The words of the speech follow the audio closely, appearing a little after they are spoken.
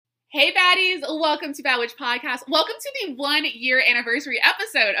Hey baddies, welcome to Bad Witch Podcast. Welcome to the 1 year anniversary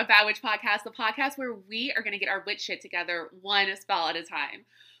episode of Bad Witch Podcast, the podcast where we are going to get our witch shit together one spell at a time.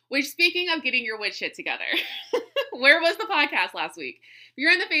 Which, speaking of getting your witch shit together, where was the podcast last week? If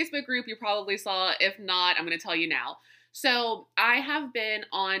you're in the Facebook group, you probably saw it. If not, I'm going to tell you now. So I have been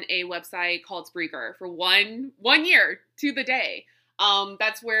on a website called Spreaker for one year to the day.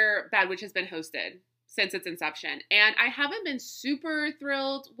 That's where Bad Witch has been hosted since its inception. And I haven't been super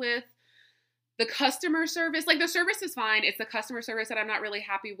thrilled with the customer service. Like, the service is fine. It's the customer service that I'm not really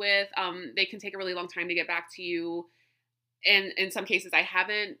happy with. They can take a really long time to get back to you. And in some cases, I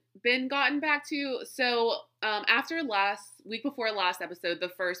haven't been gotten back to. So after week before last episode, the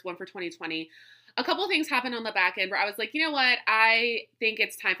first one for 2020, a couple of things happened on the back end where I was like, you know what? I think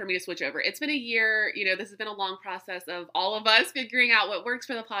it's time for me to switch over. It's been a year. You know, this has been a long process of all of us figuring out what works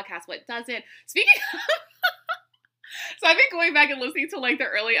for the podcast, what doesn't. Speaking of, so I've been going back and listening to like the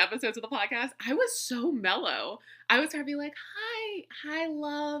early episodes of the podcast. I was so mellow. I was trying to be like, hi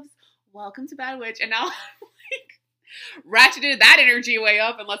loves, welcome to Bad Witch. And now I'm like ratcheted that energy way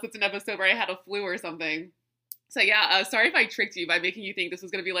up, unless it's an episode where I had a flu or something. So yeah, sorry if I tricked you by making you think this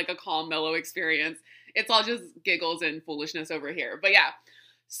was going to be like a calm, mellow experience. It's all just giggles and foolishness over here. But yeah,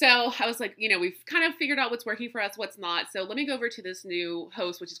 so I was like, you know, we've kind of figured out what's working for us, what's not. So let me go over to this new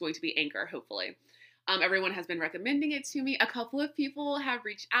host, which is going to be Anchor, hopefully. Everyone has been recommending it to me. A couple of people have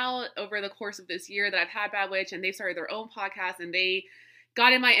reached out over the course of this year that I've had Bad Witch, and they started their own podcast, and they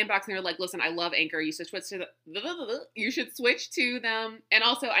got in my inbox and they were like, listen, I love Anchor. You should switch to them. And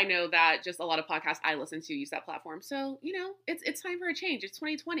also, I know that just a lot of podcasts I listen to use that platform. So, you know, it's time for a change. It's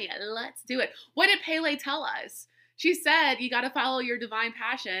 2020. Let's do it. What did Pele tell us? She said, you got to follow your divine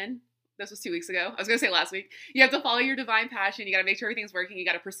passion. This was 2 weeks ago. I was going to say last week. You have to follow your divine passion. You got to make sure everything's working. You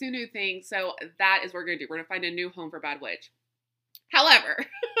got to pursue new things. So that is what we're going to do. We're going to find a new home for Bad Witch. However,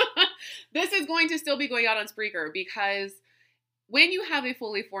 this is going to still be going out on Spreaker because when you have a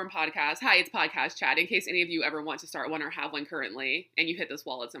fully formed podcast, hi, it's Podcast Chat, in case any of you ever want to start one or have one currently, and you hit this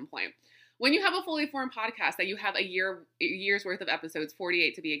wall at some point. When you have a fully formed podcast that you have a year's worth of episodes,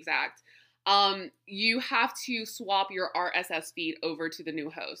 48 to be exact, you have to swap your RSS feed over to the new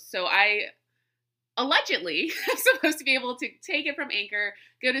host. So I allegedly am supposed to be able to take it from Anchor,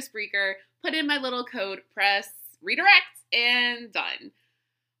 go to Spreaker, put in my little code, press redirect, and done.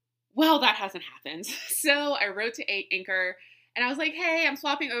 Well, that hasn't happened. So I wrote to Anchor, and I was like, hey, I'm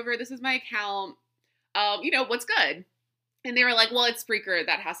swapping over. This is my account. You know, what's good? And they were like, well, it's Spreaker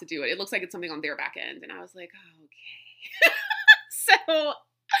that has to do it. It looks like it's something on their back end. And I was like, okay. So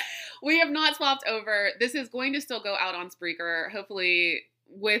we have not swapped over. This is going to still go out on Spreaker, hopefully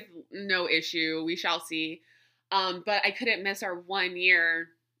with no issue. We shall see. But I couldn't miss our 1 year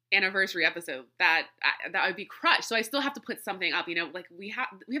anniversary episode. That would be crushed. So I still have to put something up, you know, like we have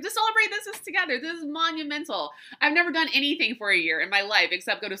to celebrate this together. This is monumental. I've never done anything for a year in my life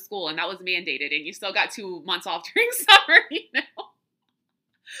except go to school, and that was mandated, and you still got 2 months off during summer, you know.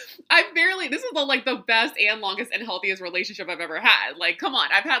 This is the best and longest and healthiest relationship I've ever had. Like, come on,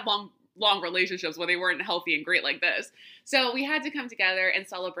 I've had long relationships where they weren't healthy and great like this. So we had to come together and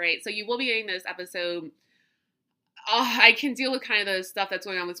celebrate. So you will be getting this episode. I can deal with kind of the stuff that's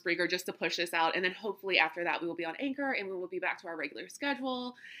going on with Spreaker just to push this out. And then hopefully after that, we will be on Anchor and we will be back to our regular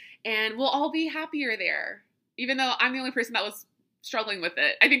schedule and we'll all be happier there. Even though I'm the only person that was struggling with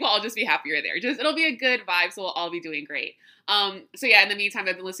it, I think we'll all just be happier there. It'll be a good vibe. So we'll all be doing great. So yeah, in the meantime,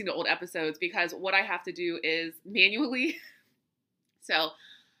 I've been listening to old episodes because what I have to do is manually. So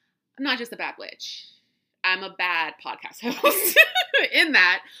I'm not just a bad witch. I'm a bad podcast host in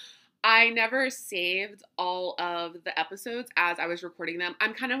that I never saved all of the episodes as I was recording them.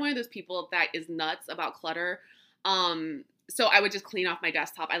 I'm kind of one of those people that is nuts about clutter. So I would just clean off my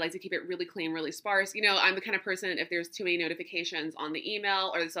desktop. I like to keep it really clean, really sparse. You know, I'm the kind of person, if there's too many notifications on the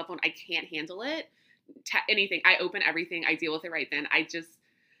email or the cell phone, I can't handle it. Anything. I open everything. I deal with it right then. I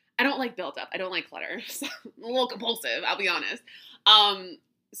don't like buildup. I don't like clutter. So I'm a little compulsive, I'll be honest.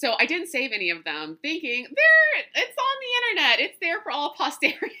 So I didn't save any of them thinking it's on the internet. It's there for all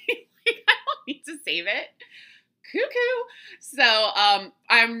posterity. Like, I don't need to save it. Cuckoo. So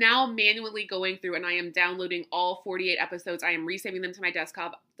I'm now manually going through and I am downloading all 48 episodes. I am resaving them to my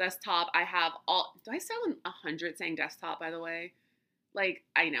desktop. I have all. Do I sound 100 saying desktop, by the way? Like,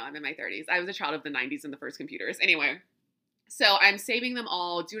 I know, I'm in my 30s. I was a child of the 90s and the first computers. Anyway, so I'm saving them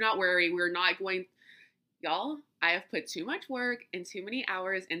all. Do not worry. We're not going. Y'all, I have put too much work and too many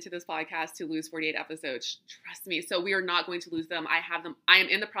hours into this podcast to lose 48 episodes. Trust me. So we are not going to lose them. I have them. I'm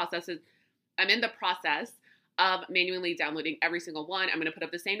in the process of manually downloading every single one. I'm going to put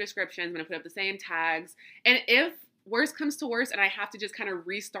up the same descriptions. I'm going to put up the same tags. And if worst comes to worst and I have to just kind of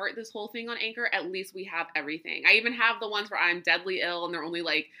restart this whole thing on Anchor, at least we have everything. I even have the ones where I'm deadly ill and they're only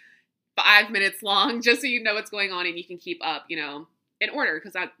like 5 minutes long, just so you know what's going on and you can keep up, you know, in order,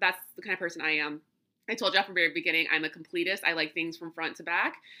 because that's the kind of person I am. I told you from the very beginning, I'm a completist. I like things from front to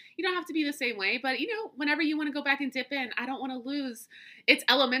back. You don't have to be the same way, but, you know, whenever you want to go back and dip in, I don't want to lose. It's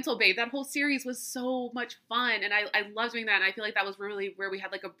Elemental, babe. That whole series was so much fun, and I love doing that, and I feel like that was really where we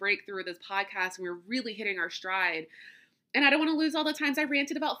had like a breakthrough with this podcast, and we were really hitting our stride. And I don't want to lose all the times I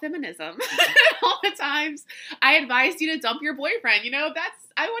ranted about feminism, all the times I advised you to dump your boyfriend. You know,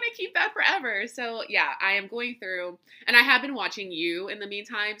 I want to keep that forever. So yeah, I am going through, and I have been watching you in the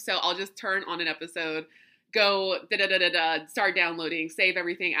meantime. So I'll just turn on an episode, go start downloading, save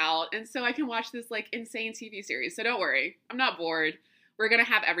everything out. And so I can watch this like insane TV series. So don't worry, I'm not bored. We're going to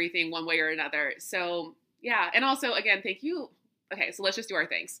have everything one way or another. So yeah. And also again, thank you. Okay. So let's just do our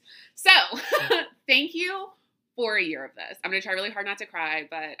things. So thank you for a year of this. I'm going to try really hard not to cry,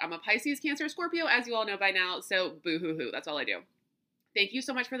 but I'm a Pisces, Cancer, Scorpio, as you all know by now. So boo-hoo-hoo. That's all I do. Thank you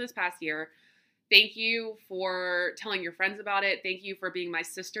so much for this past year. Thank you for telling your friends about it. Thank you for being my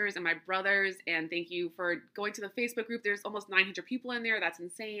sisters and my brothers. And thank you for going to the Facebook group. There's almost 900 people in there. That's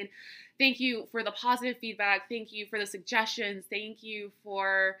insane. Thank you for the positive feedback. Thank you for the suggestions. Thank you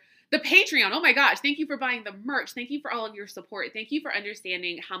for the Patreon. Oh my gosh. Thank you for buying the merch. Thank you for all of your support. Thank you for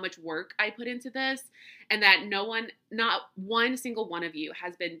understanding how much work I put into this, and that not one single one of you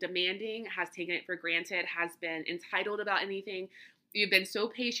has been demanding, has taken it for granted, has been entitled about anything. You've been so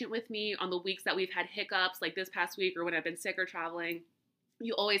patient with me on the weeks that we've had hiccups, like this past week or when I've been sick or traveling.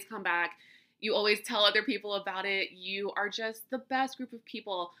 You always come back. You always tell other people about it. You are just the best group of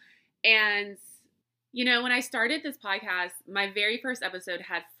people. And you know, when I started this podcast, my very first episode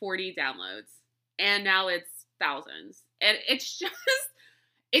had 40 downloads, and now it's thousands. And it's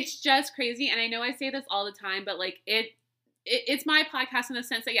just crazy. And I know I say this all the time, but like it's my podcast in the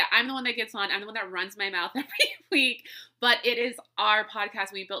sense that, yeah, I'm the one that gets on. I'm the one that runs my mouth every week, but it is our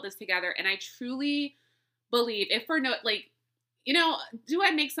podcast. We built this together. And I truly believe, if for no, like, you know, do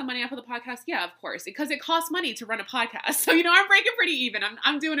I make some money off of the podcast? Yeah, of course, because it costs money to run a podcast. So, you know, I'm breaking pretty even.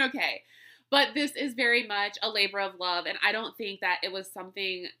 I'm doing okay. But this is very much a labor of love. And I don't think that it was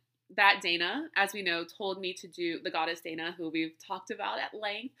something that Dana, as we know, told me to do, the goddess Dana, who we've talked about at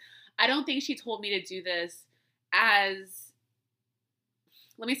length. I don't think she told me to do this as,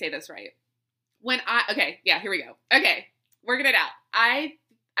 let me say this right. Okay, yeah, here we go. Okay, working it out.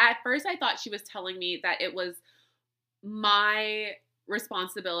 At first I thought she was telling me that it was my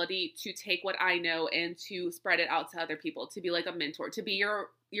responsibility to take what I know and to spread it out to other people, to be like a mentor, to be your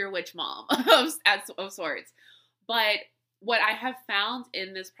witch mom of sorts. But what I have found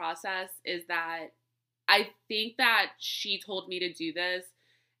in this process is that I think that she told me to do this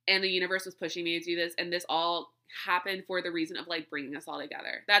and the universe was pushing me to do this, and this all happened for the reason of like bringing us all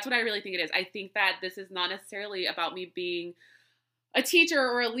together. That's what I really think it is. I think that this is not necessarily about me being a teacher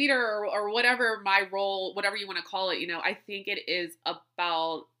or a leader or whatever my role, whatever you want to call it. You know, I think it is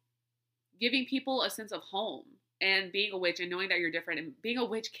about giving people a sense of home and being a witch and knowing that you're different, and being a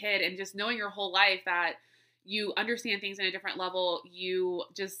witch kid and just knowing your whole life that you understand things in a different level. You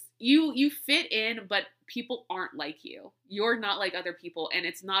fit in, but people aren't like you. You're not like other people. And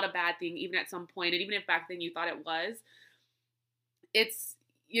it's not a bad thing, even at some point. And even if back then you thought it was, it's,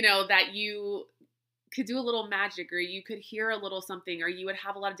 you know, that you could do a little magic, or you could hear a little something, or you would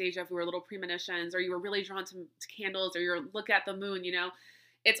have a lot of deja vu or little premonitions, or you were really drawn to candles, or you look at the moon, you know.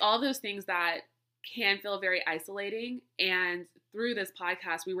 It's all those things that can feel very isolating. And through this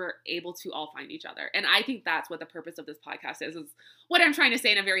podcast, we were able to all find each other. And I think that's what the purpose of this podcast is what I'm trying to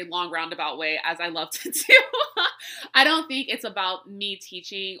say in a very long roundabout way, as I love to do. I don't think it's about me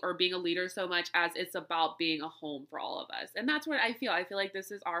teaching or being a leader so much as it's about being a home for all of us. And that's what I feel. I feel like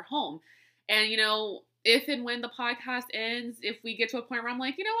this is our home. And, you know, if and when the podcast ends, if we get to a point where I'm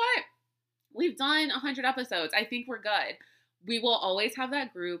like, you know what, we've done 100 episodes, I think we're good. We will always have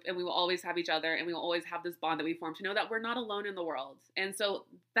that group, and we will always have each other, and we will always have this bond that we form to know that we're not alone in the world. And so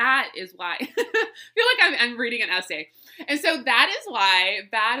that is why I feel like I'm reading an essay. And so that is why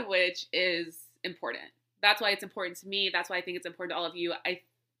Bad Witch is important. That's why it's important to me. That's why I think it's important to all of you.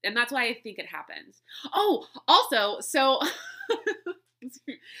 And that's why I think it happens. Oh, also, so it's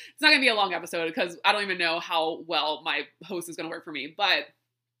not going to be a long episode because I don't even know how well my host is going to work for me, but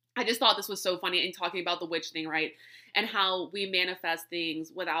I just thought this was so funny in talking about the witch thing, right? And how we manifest things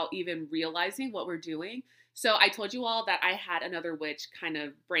without even realizing what we're doing. So I told you all that I had another witch kind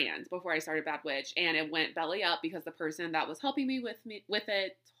of brand before I started Bad Witch, and it went belly up because the person that was helping me with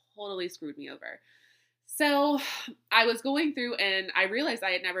it totally screwed me over. So I was going through and I realized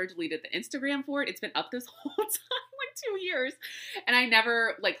I had never deleted the Instagram for it. It's been up this whole time. 2 years. And I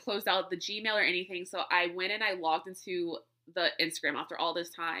never like closed out the Gmail or anything. So I went and I logged into the Instagram after all this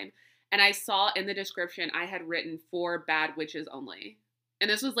time. And I saw in the description I had written for bad witches only. And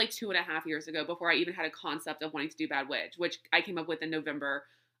this was like 2.5 years ago before I even had a concept of wanting to do Bad Witch, which I came up with in November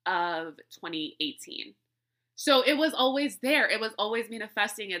of 2018. So it was always there. It was always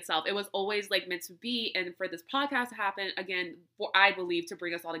manifesting itself. It was always like meant to be. And for this podcast to happen, again, I believe to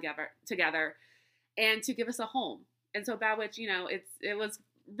bring us all together and to give us a home. And so Bad Witch, it was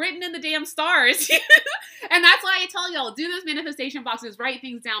written in the damn stars. And that's why I tell y'all, do those manifestation boxes, write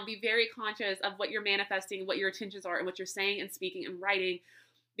things down, be very conscious of what you're manifesting, what your intentions are, and what you're saying and speaking and writing,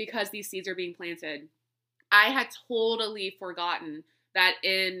 because these seeds are being planted. I had totally forgotten that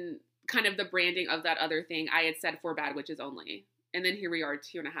in kind of the branding of that other thing, I had said for Bad Witches only. And then here we are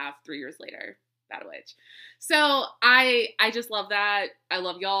 2.5, 3 years later, Bad Witch. So I just love that. I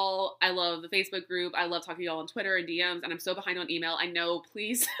love y'all. I love the Facebook group. I love talking to y'all on Twitter and DMs, and I'm so behind on email. I know,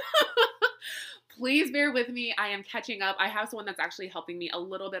 please, please bear with me. I am catching up. I have someone that's actually helping me a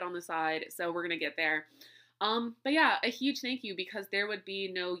little bit on the side, so we're going to get there. But yeah, a huge thank you, because there would be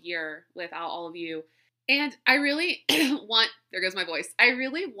no year without all of you. And I really there goes my voice. I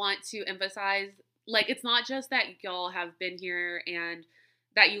really want to emphasize, like, it's not just that y'all have been here and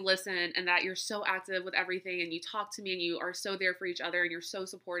that you listen and that you're so active with everything and you talk to me and you are so there for each other and you're so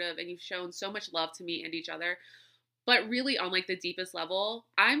supportive and you've shown so much love to me and each other. But really on like the deepest level,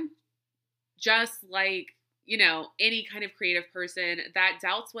 I'm just like, any kind of creative person that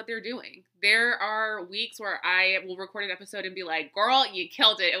doubts what they're doing. There are weeks where I will record an episode and be like, girl, you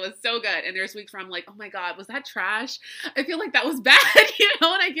killed it. It was so good. And there's weeks where I'm like, oh my God, was that trash? I feel like that was bad, and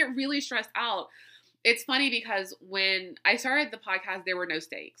I get really stressed out. It's funny because when I started the podcast, there were no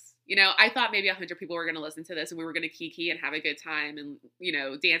stakes. I thought maybe 100 people were going to listen to this and we were going to kiki and have a good time and,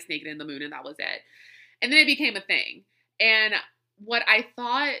 dance naked in the moon, and that was it. And then it became a thing. And what I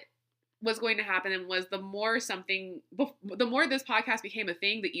thought was going to happen was the more this podcast became a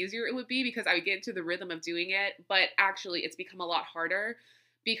thing, the easier it would be, because I would get into the rhythm of doing it. But actually it's become a lot harder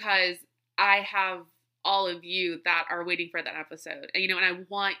because I have all of you that are waiting for that episode. And, and I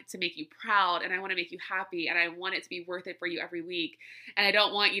want to make you proud and I want to make you happy and I want it to be worth it for you every week. And I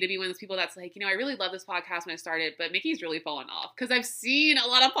don't want you to be one of those people that's like, I really love this podcast when I started, but Mickey's really fallen off, because I've seen a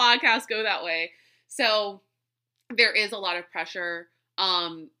lot of podcasts go that way. So there is a lot of pressure.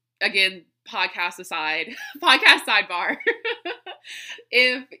 Again, podcast aside, podcast sidebar.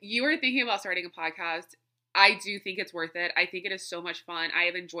 If you are thinking about starting a podcast, I do think it's worth it. I think it is so much fun. I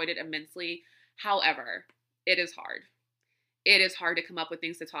have enjoyed it immensely. However, it is hard. It is hard to come up with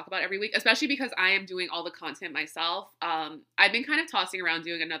things to talk about every week, especially because I am doing all the content myself. I've been kind of tossing around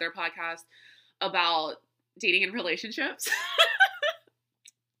doing another podcast about dating and relationships.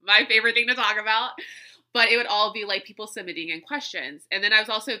 My favorite thing to talk about. But it would all be like people submitting in questions. And then I was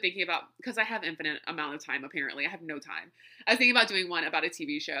also thinking about, because I have infinite amount of time, apparently. I have no time. I was thinking about doing one about a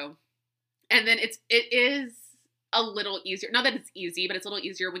TV show. And then it is a little easier. Not that it's easy, but it's a little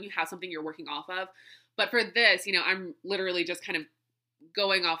easier when you have something you're working off of. But for this, I'm literally just kind of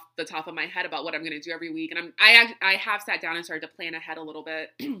going off the top of my head about what I'm going to do every week. And I have sat down and started to plan ahead a little bit.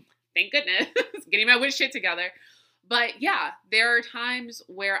 Thank goodness. Getting my witch shit together. But yeah, there are times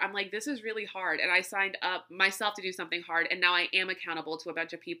where I'm like, this is really hard. And I signed up myself to do something hard. And now I am accountable to a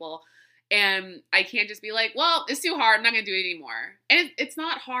bunch of people. And I can't just be like, well, it's too hard. I'm not going to do it anymore. And it's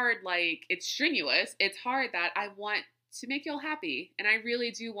not hard like it's strenuous. It's hard that I want to make y'all happy. And I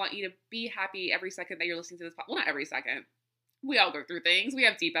really do want you to be happy every second that you're listening to this podcast. Well, not every second. We all go through things. We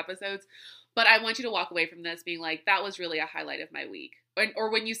have deep episodes. But I want you to walk away from this being like, that was really a highlight of my week.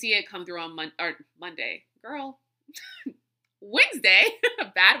 Or when you see it come through on Monday. Girl. Wednesday,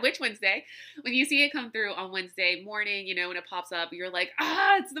 Bad Witch Wednesday, when you see it come through on Wednesday morning, when it pops up, you're like,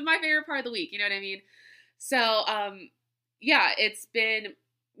 it's my favorite part of the week. You know what I mean? So, yeah, it's been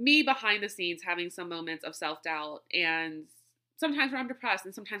me behind the scenes having some moments of self-doubt, and sometimes where I'm depressed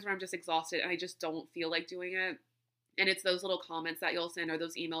and sometimes where I'm just exhausted and I just don't feel like doing it. And it's those little comments that you'll send or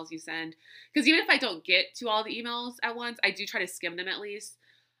those emails you send. Because even if I don't get to all the emails at once, I do try to skim them at least.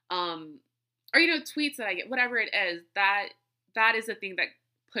 Or, tweets that I get, whatever it is, that is the thing that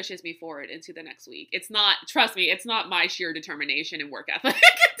pushes me forward into the next week. It's not, trust me, it's not my sheer determination and work ethic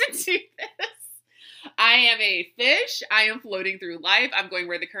to do this. I am a fish. I am floating through life. I'm going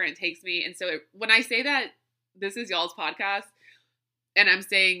where the current takes me. And so when I say that this is y'all's podcast, and I'm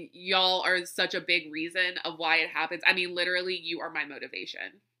saying y'all are such a big reason of why it happens, I mean, literally, you are my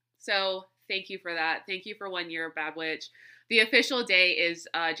motivation. So thank you for that. Thank you for 1 year of Bad Witch. The official day is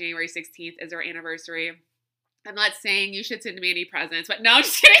January 16th is our anniversary. I'm not saying you should send me any presents, but no, I'm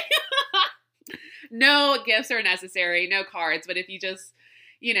just kidding. No gifts are necessary, no cards, but if you just,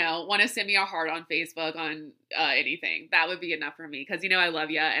 want to send me a heart on Facebook on anything, that would be enough for me because, I love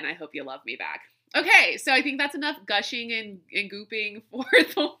you and I hope you love me back. Okay, so I think that's enough gushing and gooping for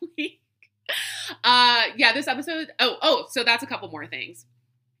the week. This episode, so that's a couple more things.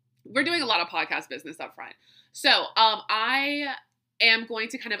 We're doing a lot of podcast business up front. So I am going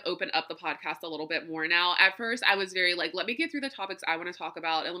to kind of open up the podcast a little bit more now. At first, I was very let me get through the topics I want to talk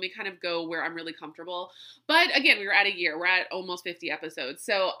about and let me kind of go where I'm really comfortable. But again, we were at a year. We're at almost 50 episodes.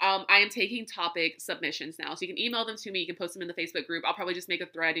 So I am taking topic submissions now. So you can email them to me. You can post them in the Facebook group. I'll probably just make a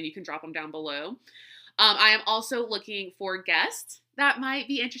thread and you can drop them down below. I am also looking for guests that might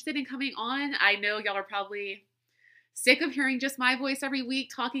be interested in coming on. I know y'all are probably sick of hearing just my voice every week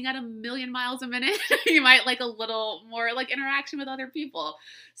talking at 1,000,000 miles a minute. You might like a little more interaction with other people.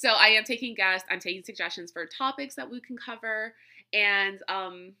 So I am taking guests. I'm taking suggestions for topics that we can cover. And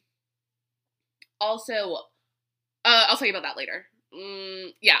also, I'll tell you about that later.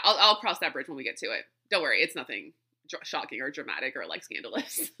 I'll cross that bridge when we get to it. Don't worry. It's nothing shocking or dramatic or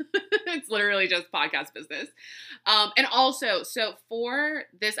scandalous. It's literally just podcast business. And also, so for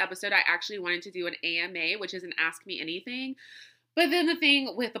this episode, I actually wanted to do an AMA, which is an Ask Me Anything. But then the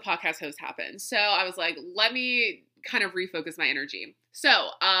thing with the podcast host happened. So I was like, let me kind of refocus my energy. So,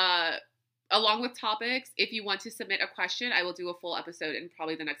 along with topics, if you want to submit a question, I will do a full episode in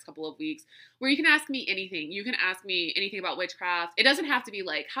probably the next couple of weeks where you can ask me anything. You can ask me anything about witchcraft. It doesn't have to be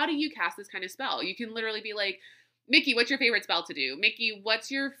how do you cast this kind of spell? You can literally be Mickey, what's your favorite spell to do? Mickey, what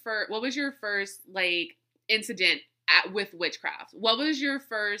was your first incident with witchcraft? What was your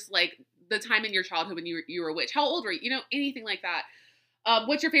first the time in your childhood when you were a witch? How old were you? Anything like that.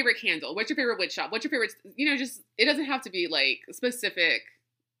 What's your favorite candle? What's your favorite witch shop? What's your favorite? Just it doesn't have to be specific.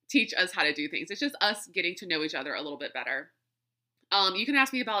 Teach us how to do things. It's just us getting to know each other a little bit better. You can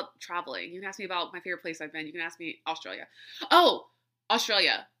ask me about traveling. You can ask me about my favorite place I've been. You can ask me Australia. Oh,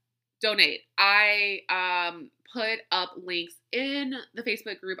 Australia. Donate. I put up links in the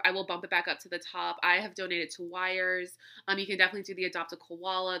Facebook group. I will bump it back up to the top. I have donated to Wires. You can definitely do the Adopt a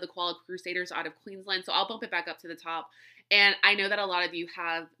Koala, the Koala Crusaders out of Queensland. So I'll bump it back up to the top. And I know that a lot of you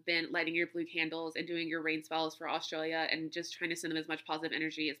have been lighting your blue candles and doing your rain spells for Australia and just trying to send them as much positive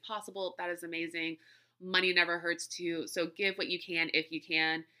energy as possible. That is amazing. Money never hurts too. So give what you can if you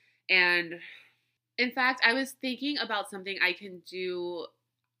can. And in fact, I was thinking about something I can do.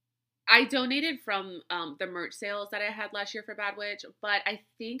 I donated from the merch sales that I had last year for Bad Witch, but I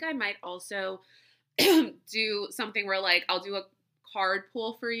think I might also do something where I'll do a card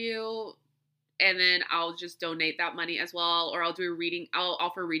pull for you and then I'll just donate that money as well. Or I'll do a reading. I'll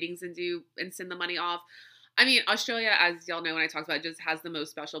offer readings and send the money off. I mean, Australia, as y'all know when I talked about it, just has the most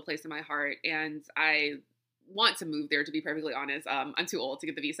special place in my heart. And I want to move there, to be perfectly honest. I'm too old to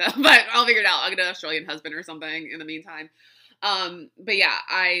get the visa, but I'll figure it out. I'll get an Australian husband or something in the meantime. But yeah,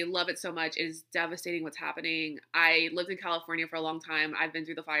 I love it so much. It is devastating what's happening. I lived in California for a long time. I've been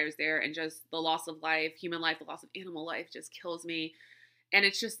through the fires there and just the loss of life, human life, the loss of animal life just kills me. And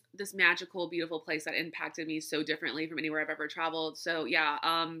it's just this magical, beautiful place that impacted me so differently from anywhere I've ever traveled. So yeah,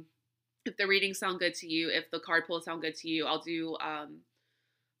 if the readings sound good to you, if the card pulls sound good to you, I'll do,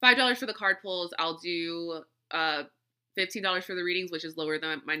 $5 for the card pulls. I'll do, $15 for the readings, which is lower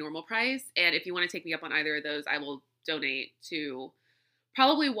than my normal price. And if you want to take me up on either of those, I will donate to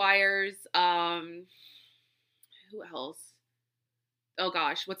probably Wires. Who else? Oh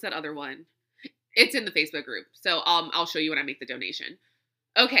gosh, what's that other one? It's in the Facebook group. So I'll show you when I make the donation.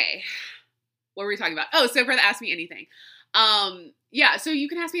 Okay. What were we talking about? Oh, so for the Ask Me Anything. Yeah, so you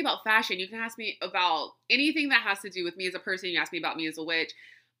can ask me about fashion. You can ask me about anything that has to do with me as a person. You ask me about me as a witch.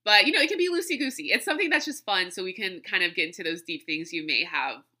 But, it can be loosey-goosey. It's something that's just fun so we can kind of get into those deep things you may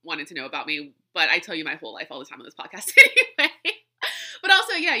have wanted to know about me. But I tell you my whole life all the time on this podcast anyway. But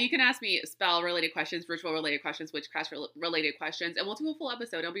also, yeah, you can ask me spell-related questions, ritual-related questions, witchcraft-related questions, and we'll do a full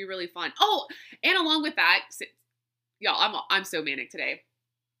episode. It'll be really fun. Oh, and along with that, y'all, I'm so manic today.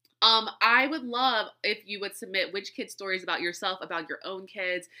 I would love if you would submit witch kid stories about yourself, about your own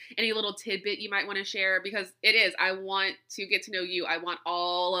kids, any little tidbit you might want to share, because I want to get to know you. I want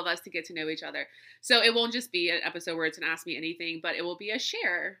all of us to get to know each other. So it won't just be an episode where it's an Ask Me Anything, but it will be a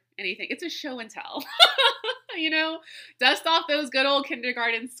share anything. It's a show and tell. Dust off those good old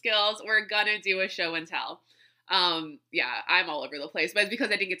kindergarten skills. We're gonna do a show and tell. Yeah, I'm all over the place, but it's because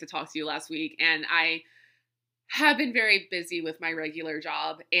I didn't get to talk to you last week, and I have been very busy with my regular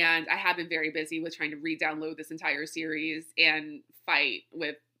job, and I have been very busy with trying to re-download this entire series and fight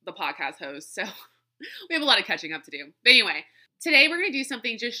with the podcast host. So we have a lot of catching up to do. But anyway, today we're going to do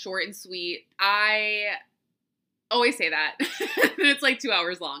something just short and sweet. I always say that. It's 2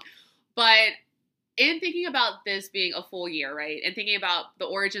 hours long. But in thinking about this being a full year, right? And thinking about the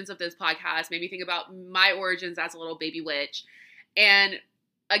origins of this podcast, made me think about my origins as a little baby witch. And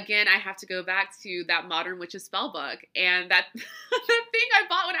again, I have to go back to that Modern Witches spell book and that the thing I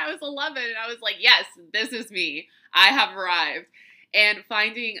bought when I was 11. And I was like, yes, this is me. I have arrived. And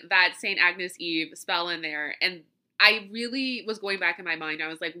finding that St. Agnes Eve spell in there. And I really was going back in my mind. I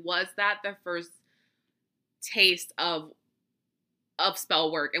was like, was that the first taste of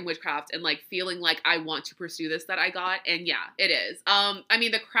spell work and witchcraft and like feeling like I want to pursue this that I got? And yeah, it is. I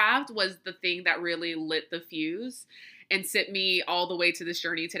mean, the craft was the thing that really lit the fuse and sent me all the way to this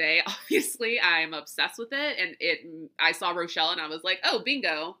journey today. Obviously, I'm obsessed with it. And I saw Rochelle and I was like, oh,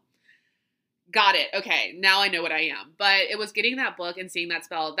 bingo. Got it. Okay, now I know what I am. But it was getting that book and seeing that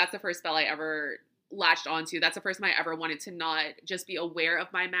spell. That's the first spell I ever latched onto. That's the first time I ever wanted to not just be aware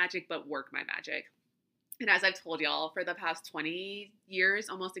of my magic, but work my magic. And as I've told y'all, for the past 20 years,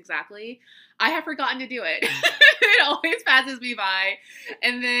 almost exactly, I have forgotten to do it. It always passes me by.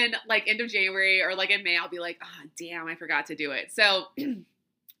 And then like end of January or like in May, I'll be like, oh, damn, I forgot to do it. So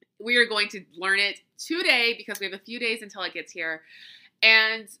we are going to learn it today because we have a few days until it gets here.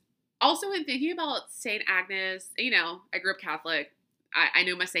 And also in thinking about St. Agnes, you know, I grew up Catholic. I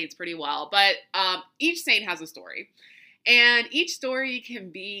know my saints pretty well, but each saint has a story. And each story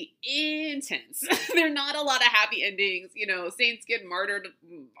can be intense. There are not a lot of happy endings. You know, saints get martyred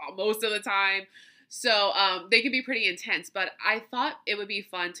most of the time. So they can be pretty intense. But I thought it would be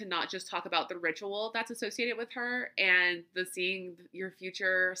fun to not just talk about the ritual that's associated with her and the seeing your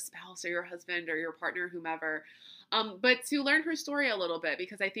future spouse or your husband or your partner, whomever, but to learn her story a little bit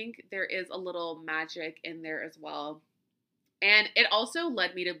because I think there is a little magic in there as well. And it also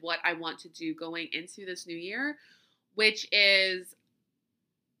led me to what I want to do going into this new year, which is,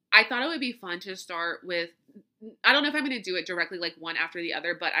 I thought it would be fun to start with, I don't know if I'm going to do it directly like one after the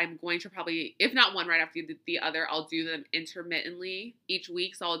other, but I'm going to probably, if not one right after the other, I'll do them intermittently each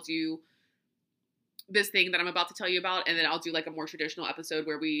week. So I'll do this thing that I'm about to tell you about, and then I'll do like a more traditional episode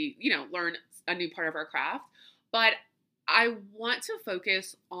where we, you know, learn a new part of our craft. But I want to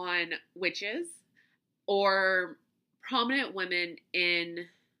focus on witches or prominent women in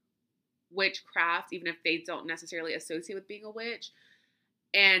witchcraft, even if they don't necessarily associate with being a witch,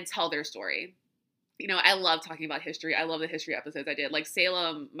 and tell their story. You know, I love talking about history. I love the history episodes I did. Like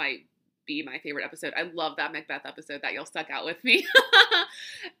Salem might be my favorite episode. I love that Macbeth episode that y'all stuck out with me.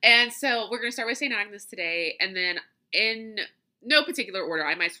 And so we're going to start with St. Agnes today. And then in no particular order,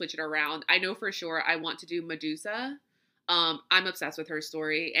 I might switch it around. I know for sure I want to do Medusa. I'm obsessed with her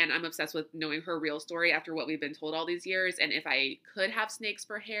story, and I'm obsessed with knowing her real story after what we've been told all these years. And if I could have snakes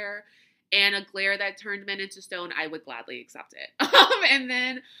for hair and a glare that turned men into stone, I would gladly accept it. And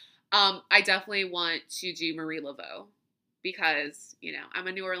then I definitely want to do Marie Laveau because, you know, I'm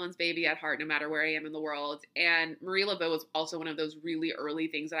a New Orleans baby at heart no matter where I am in the world. And Marie Laveau was also one of those really early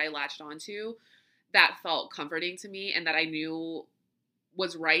things that I latched onto that felt comforting to me and that I knew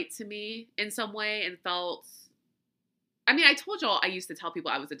was right to me in some way and felt, I mean, I told y'all I used to tell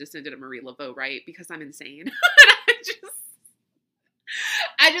people I was a descendant of Marie Laveau, right? Because I'm insane.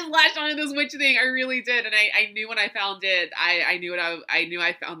 I just latched onto this witch thing. I really did. And I knew when I found it, I knew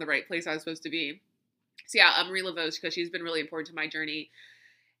I found the right place I was supposed to be. So yeah, Marie Laveau, because she's been really important to my journey.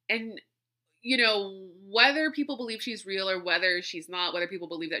 And, you know, whether people believe she's real or whether she's not, whether people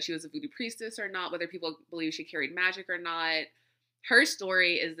believe that she was a voodoo priestess or not, whether people believe she carried magic or not, her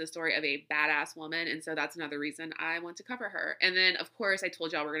story is the story of a badass woman. And so that's another reason I want to cover her. And then, of course, I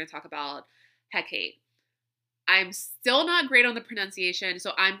told y'all we're going to talk about Hecate. I'm still not great on the pronunciation,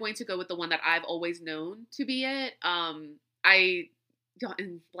 so I'm going to go with the one that I've always known to be it. And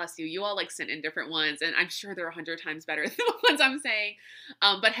bless you, you all like sent in different ones, and I'm sure they're 100 times better than the ones I'm saying.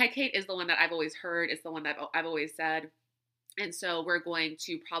 But Hecate is the one that I've always heard. It's the one that I've always said. And so we're going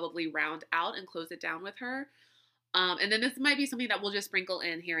to probably round out and close it down with her. And then this might be something that we'll just sprinkle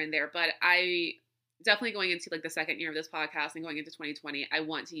in here and there, but I definitely going into like the second year of this podcast and going into 2020, I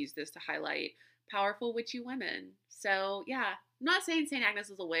want to use this to highlight powerful witchy women. So yeah, I'm not saying St. Agnes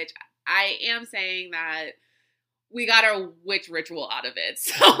is a witch. I am saying that we got our witch ritual out of it.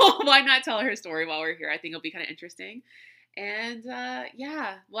 So why not tell her story while we're here? I think it'll be kind of interesting. And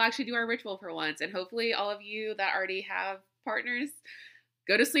yeah, we'll actually do our ritual for once. And hopefully all of you that already have partners,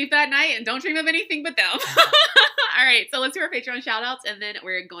 go to sleep that night and don't dream of anything but them. All right, so let's do our Patreon shout outs and then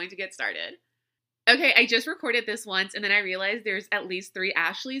we're going to get started. Okay, I just recorded this once and then I realized there's at least 3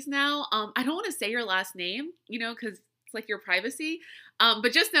 Ashleys now. I don't want to say your last name, you know, because it's like your privacy.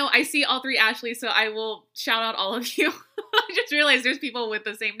 But just know I see all 3 Ashleys, so I will shout out all of you. I just realized there's people with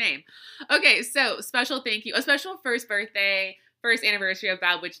the same name. Okay, so special thank you. A special first birthday first anniversary of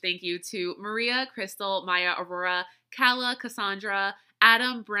Bad Witch thank you to Maria, Crystal, Maya, Aurora, Kala, Cassandra,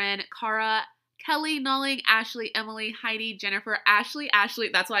 Adam, Bryn, Cara, Kelly, Nulling, Ashley, Emily, Heidi, Jennifer, Ashley,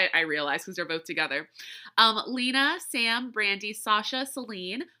 that's why I realized because they're both together. Lena, Sam, Brandy, Sasha,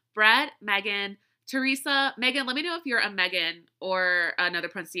 Celine, Brett, Megan, Teresa, Megan, let me know if you're a Megan or another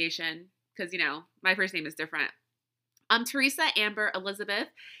pronunciation because, my first name is different. Teresa, Amber, Elizabeth,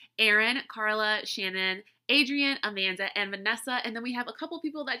 Aaron, Carla, Shannon, Adrian, Amanda, and Vanessa. And then we have a couple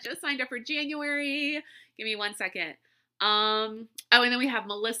people that just signed up for January. Give me 1 second. And then we have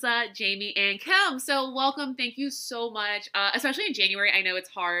Melissa, Jamie, and Kim. So welcome. Thank you so much. Especially in January. I know it's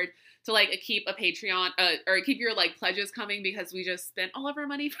hard to keep a Patreon or keep your pledges coming because we just spent all of our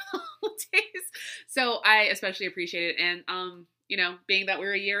money for the holidays. So I especially appreciate it. And, being that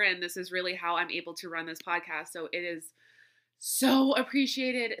we're a year in, this is really how I'm able to run this podcast. So it is so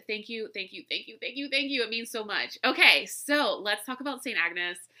appreciated. Thank you. Thank you. Thank you. Thank you. Thank you. It means so much. Okay. So let's talk about St.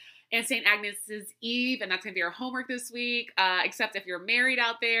 Agnes. And St. Agnes's Eve, and that's going to be our homework this week, except if you're married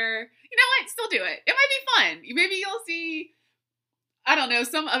out there. You know what? Still do it. It might be fun. Maybe you'll see, I don't know,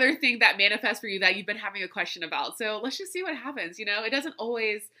 some other thing that manifests for you that you've been having a question about. So let's just see what happens. It doesn't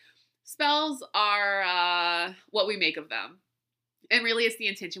always, spells are what we make of them. And really it's the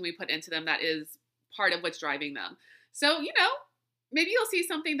intention we put into them that is part of what's driving them. So, maybe you'll see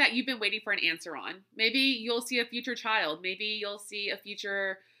something that you've been waiting for an answer on. Maybe you'll see a future child. Maybe you'll see a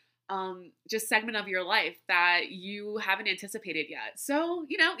future just segment of your life that you haven't anticipated yet. So,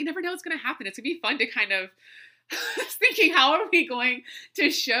 you never know what's going to happen. It's going to be fun to kind of thinking, how are we going to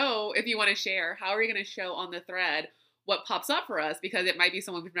show, if you want to share, how are we going to show on the thread what pops up for us? Because it might be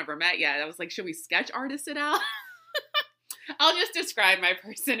someone we've never met yet. I was like, should we sketch artist it out? I'll just describe my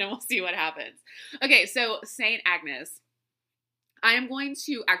person and we'll see what happens. Okay, so St. Agnes. I am going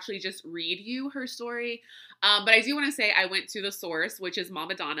to actually just read you her story. But I do want to say I went to the source, which is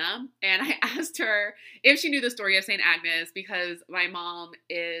Mama Donna, and I asked her if she knew the story of St. Agnes because my mom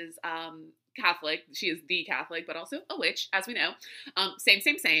is Catholic. She is the Catholic, but also a witch, as we know.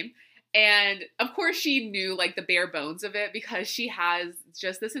 Same. And of course she knew the bare bones of it because she has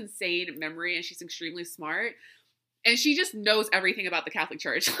just this insane memory and she's extremely smart. And she just knows everything about the Catholic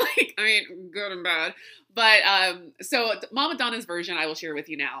Church. Good and bad. But so Mama Donna's version I will share with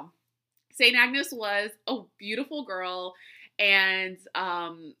you now. St. Agnes was a beautiful girl and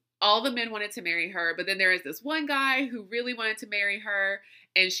all the men wanted to marry her. But then there is this one guy who really wanted to marry her.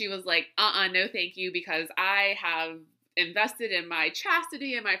 And she was like, no thank you, because I have invested in my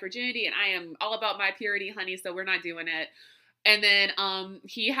chastity and my virginity and I am all about my purity, honey, so we're not doing it. And then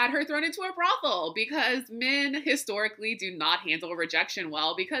he had her thrown into a brothel because men historically do not handle rejection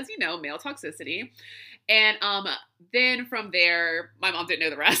well because, male toxicity. And then from there, my mom didn't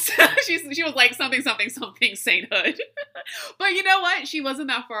know the rest. She was like something sainthood. But you know what? She wasn't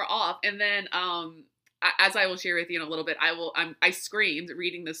that far off. And then as I will share with you in a little bit, I screamed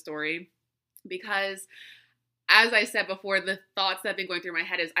reading this story because, as I said before, the thoughts that have been going through my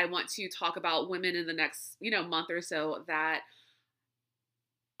head is I want to talk about women in the next, month or so that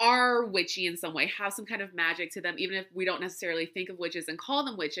are witchy in some way, have some kind of magic to them, even if we don't necessarily think of witches and call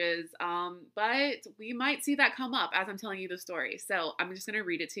them witches. But we might see that come up as I'm telling you the story. So I'm just going to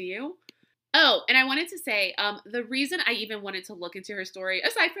read it to you. Oh, and I wanted to say, the reason I even wanted to look into her story,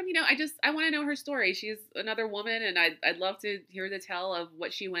 aside from, I want to know her story. She's another woman and I'd love to hear the tale of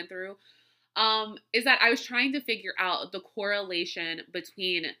what she went through. Is that I was trying to figure out the correlation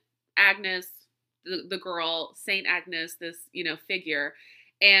between Agnes, the girl, St. Agnes, this, figure,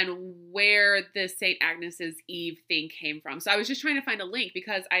 and where the St. Agnes's Eve thing came from. So I was just trying to find a link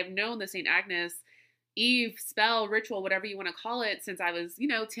because I've known the St. Agnes Eve spell, ritual, whatever you want to call it, since I was,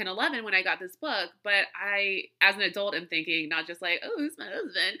 10, 11 when I got this book. But I, as an adult, am thinking not just like, oh, who's my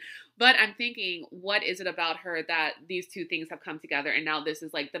husband? But I'm thinking, what is it about her that these two things have come together? And now this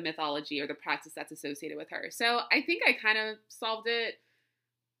is the mythology or the practice that's associated with her. So I think I kind of solved it.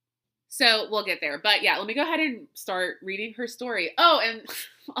 So we'll get there. But yeah, let me go ahead and start reading her story. Oh, and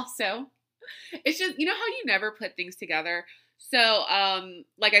also, it's just, how you never put things together. So,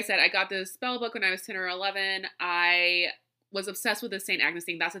 like I said, I got this spell book when I was 10 or 11. I was obsessed with the St. Agnes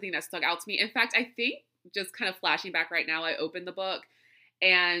thing. That's the thing that stuck out to me. In fact, I think, just kind of flashing back right now, I opened the book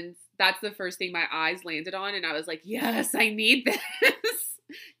and that's the first thing my eyes landed on. And I was like, yes, I need this.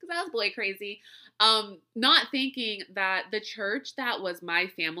 Because I was boy crazy. Not thinking that the church that was my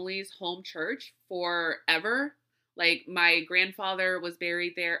family's home church forever, my grandfather was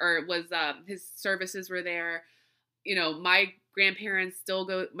buried there, or his services were there. My grandparents still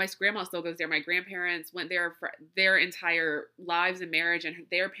go, my grandma still goes there. My grandparents went there for their entire lives and marriage, and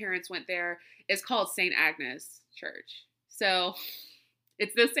their parents went there. It's called St. Agnes Church. So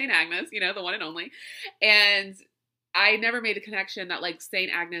it's this St. Agnes, the one and only. And I never made the connection that like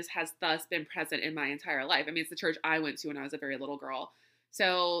St. Agnes has thus been present in my entire life. I mean, it's the church I went to when I was a very little girl.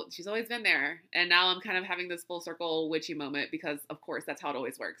 So she's always been there. And now I'm kind of having this full circle witchy moment because, of course, that's how it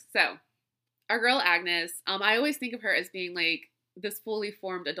always works. So our girl Agnes, I always think of her as being like this fully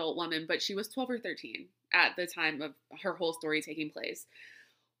formed adult woman, but she was 12 or 13 at the time of her whole story taking place,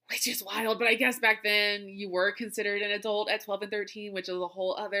 which is wild. But I guess back then you were considered an adult at 12 and 13, which is a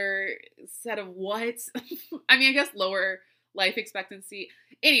whole other set of what? I mean, I guess lower life expectancy.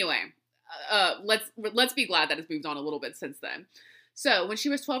 Anyway, let's be glad that it's moved on a little bit since then. So when she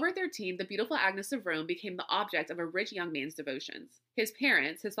was 12 or 13, the beautiful Agnes of Rome became the object of a rich young man's devotions. His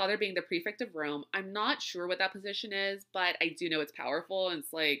parents, his father being the prefect of Rome, I'm not sure what that position is, but I do know it's powerful and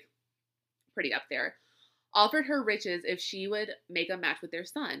it's like pretty up there, offered her riches if she would make a match with their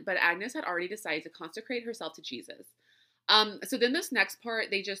son. But Agnes had already decided to consecrate herself to Jesus. So then this next part,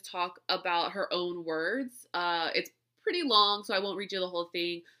 they just talk about her own words. It's pretty long, so I won't read you the whole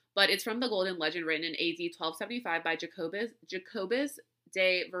thing. But it's from the Golden Legend written in AD 1275 by Jacobus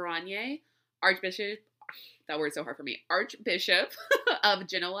de Veragne, Archbishop, that word's so hard for me, Archbishop of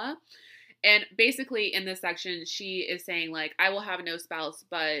Genoa. And basically in this section, she is saying like, I will have no spouse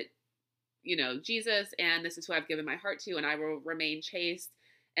but, Jesus, and this is who I've given my heart to, and I will remain chaste,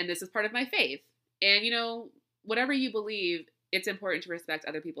 and this is part of my faith. And, whatever you believe, it's important to respect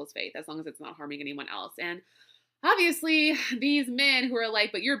other people's faith as long as it's not harming anyone else. And obviously, these men who are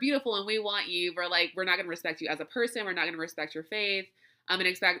like, but you're beautiful and we want you, we're like, we're not going to respect you as a person. We're not going to respect your faith. And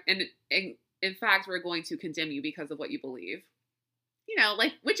in fact, we're going to condemn you because of what you believe.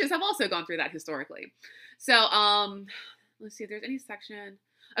 Like witches have also gone through that historically. So, let's see if there's any section.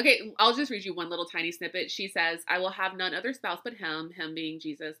 Okay, I'll just read you one little tiny snippet. She says, I will have none other spouse but him being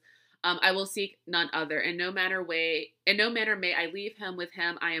Jesus. I will seek none other. In no manner may I leave him. With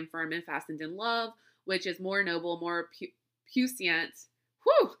him I am firm and fastened in love, which is more noble, more puissant,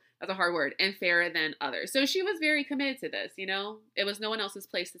 that's a hard word, and fairer than others. So she was very committed to this, It was no one else's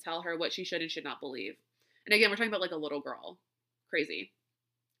place to tell her what she should and should not believe. And again, we're talking about like a little girl. Crazy.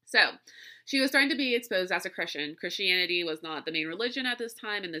 So she was starting to be exposed as a Christian. Christianity was not the main religion at this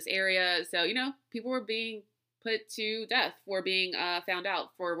time in this area. So, people were being put to death for being found out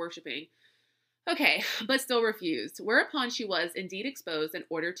for worshiping. Okay, but still refused, whereupon she was indeed exposed and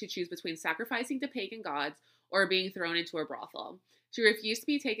ordered to choose between sacrificing to pagan gods or being thrown into a brothel. She refused to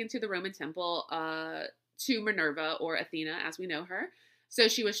be taken to the Roman temple, to Minerva, or Athena as we know her. So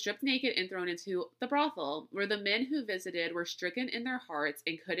she was stripped naked and thrown into the brothel, where the men who visited were stricken in their hearts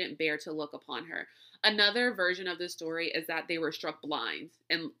and couldn't bear to look upon her. Another version of the story is that they were struck blind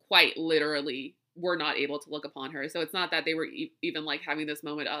and quite literally were not able to look upon her. So it's not that they were even like having this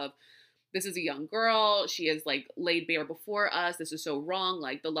moment of, this is a young girl, she is like laid bare before us, this is so wrong,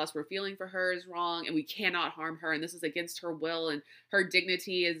 like the lust we're feeling for her is wrong and we cannot harm her and this is against her will and her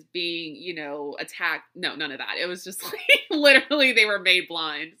dignity is being, attacked. No, none of that. It was just like literally they were made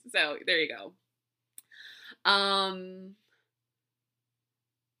blind. So there you go.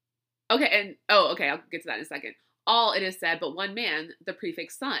 Okay, I'll get to that in a second. All, it is said, but one man, the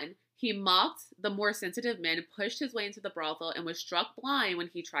prefect's son, he mocked the more sensitive men, pushed his way into the brothel, and was struck blind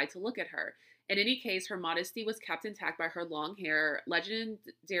when he tried to look at her. In any case, her modesty was kept intact by her long hair.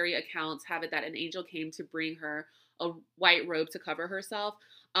 Legendary accounts have it that an angel came to bring her a white robe to cover herself.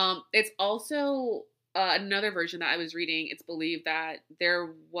 It's also another version that I was reading. It's believed that there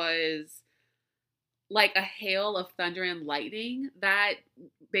was like a hail of thunder and lightning that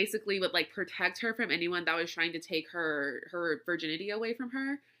basically would like protect her from anyone that was trying to take her virginity away from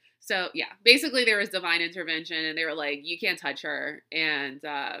her. So yeah, basically there was divine intervention and they were like, you can't touch her, and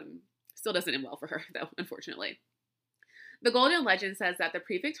still doesn't end well for her though, unfortunately. The Golden Legend says that the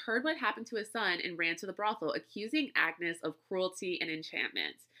prefect heard what happened to his son and ran to the brothel, accusing Agnes of cruelty and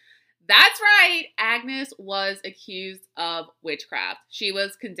enchantment. That's right, Agnes was accused of witchcraft. She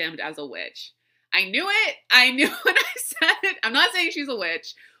was condemned as a witch. I knew it. I knew when I said it. I'm not saying she's a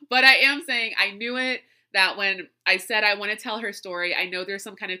witch, but I am saying I knew it. That when I said I want to tell her story, I know there's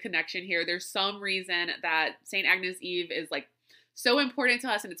some kind of connection here. There's some reason that St. Agnes Eve is like so important to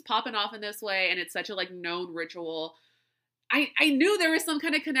us and it's popping off in this way and it's such a like known ritual. I knew there was some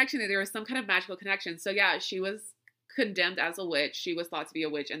kind of connection there. There was some kind of magical connection. So yeah, she was condemned as a witch. She was thought to be a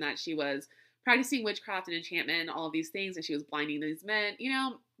witch and that she was practicing witchcraft and enchantment and all of these things. And she was blinding these men,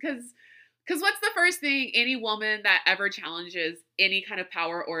 because what's the first thing any woman that ever challenges any kind of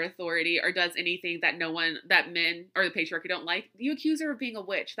power or authority or does anything that men or the patriarchy don't like, you accuse her of being a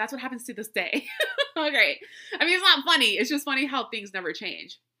witch. That's what happens to this day. Okay. I mean, it's not funny. It's just funny how things never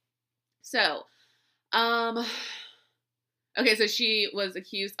change. So, Okay, so she was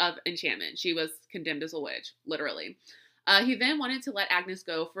accused of enchantment. She was condemned as a witch, literally. He then wanted to let Agnes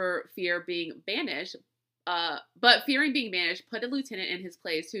go for fear being banished, but fearing being banished, put a lieutenant in his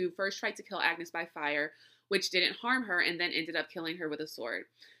place who first tried to kill Agnes by fire, which didn't harm her, and then ended up killing her with a sword.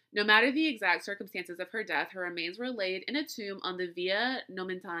 No matter the exact circumstances of her death, her remains were laid in a tomb on the Via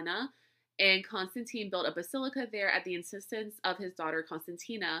Nomentana, and Constantine built a basilica there at the insistence of his daughter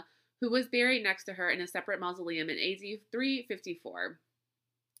Constantina, who was buried next to her in a separate mausoleum in AD 354.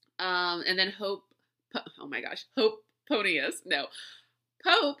 And then oh my gosh, Hope Ponius, no,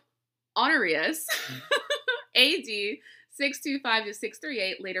 Pope Honorius, AD 625 to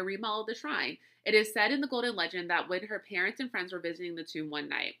 638, later remodeled the shrine. It is said in the Golden Legend that when her parents and friends were visiting the tomb one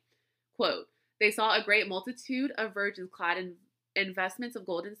night, quote, they saw a great multitude of virgins clad in vestments of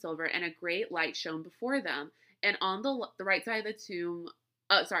gold and silver, and a great light shone before them. And on the right side of the tomb,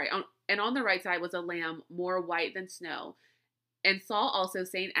 and on the right side was a lamb more white than snow. And saw also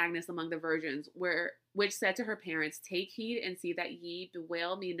Saint Agnes among the virgins, which said to her parents, take heed and see that ye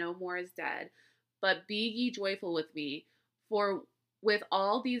bewail me no more as dead, but be ye joyful with me, for with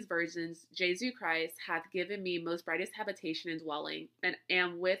all these virgins Jesu Christ hath given me most brightest habitation and dwelling, and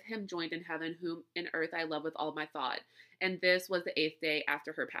am with him joined in heaven, whom in earth I love with all my thought. And this was the 8th day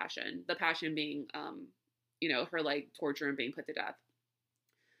after her passion. The passion being, her like torture and being put to death.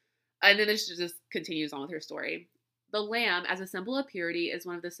 And then this just continues on with her story. The lamb, as a symbol of purity, is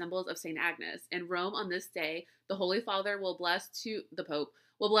one of the symbols of St. Agnes. In Rome on this day, the Holy Father the Pope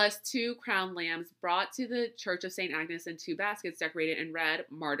will bless 2 crowned lambs brought to the Church of St. Agnes in 2 baskets decorated in red,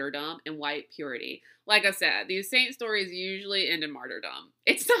 martyrdom, and white, purity. Like I said, these saint stories usually end in martyrdom.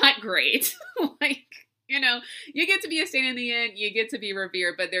 It's not great. You get to be a saint in the end, you get to be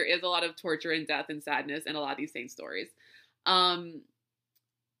revered, but there is a lot of torture and death and sadness in a lot of these saint stories.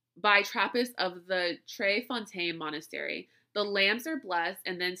 By Trappist of the Tre Fontaine Monastery. The lambs are blessed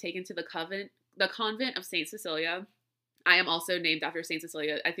and then taken to the convent of St. Cecilia. I am also named after St.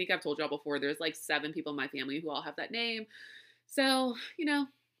 Cecilia. I think I've told y'all before, there's like 7 people in my family who all have that name. So,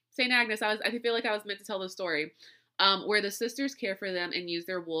 St. Agnes, I feel like I was meant to tell the story. Where the sisters care for them and use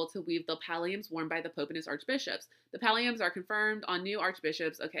their wool to weave the palliums worn by the Pope and his archbishops. The palliums are confirmed on new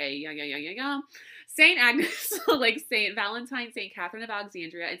archbishops. Okay, yeah. St. Agnes, like St. Valentine, St. Catherine of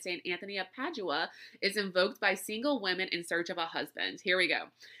Alexandria, and St. Anthony of Padua, is invoked by single women in search of a husband. Here we go.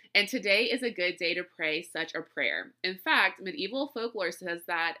 And today is a good day to pray such a prayer. In fact, medieval folklore says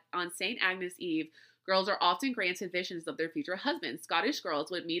that on St. Agnes Eve, girls are often granted visions of their future husbands. Scottish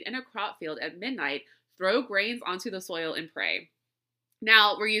girls would meet in a crop field at midnight, throw grains onto the soil, and pray.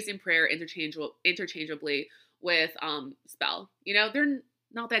 Now, we're using prayer interchangeably with spell. They're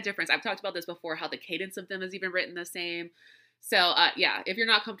not that different. I've talked about this before, how the cadence of them is even written the same. So, if you're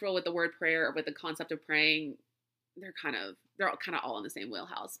not comfortable with the word prayer or with the concept of praying, they're kind of all in the same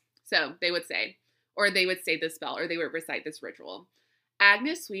wheelhouse. So, they would say this spell, or they would recite this ritual.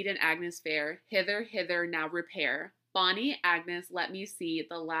 Agnes sweet and Agnes fair, hither, hither, now repair. Bonny Agnes, let me see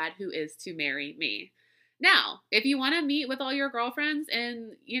the lad who is to marry me. Now, if you want to meet with all your girlfriends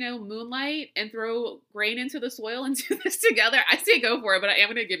and, moonlight and throw grain into the soil and do this together, I say go for it, but I am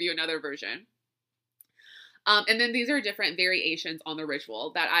going to give you another version. And then these are different variations on the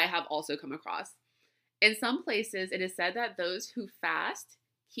ritual that I have also come across. In some places, it is said that those who fast,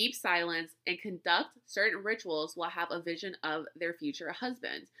 keep silence, and conduct certain rituals will have a vision of their future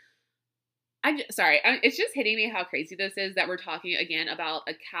husband. It's just hitting me how crazy this is that we're talking again about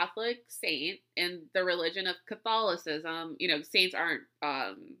a Catholic saint in the religion of Catholicism. Saints aren't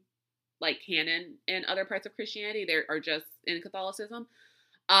like canon in other parts of Christianity. They are just in Catholicism.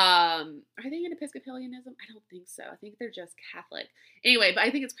 Are they in Episcopalianism? I don't think so. I think they're just Catholic. Anyway, but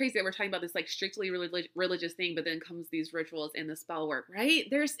I think it's crazy that we're talking about this like strictly religious thing, but then comes these rituals and the spell work, right?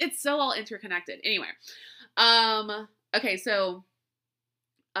 It's so all interconnected. Anyway, okay, so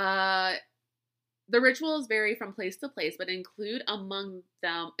the rituals vary from place to place, but included among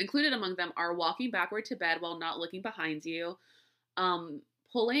them are walking backward to bed while not looking behind you,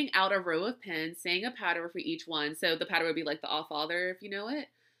 pulling out a row of pins, saying a patter for each one. So the patter would be like the All Father, if you know it.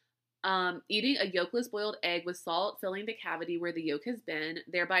 Eating a yolkless boiled egg with salt, filling the cavity where the yolk has been,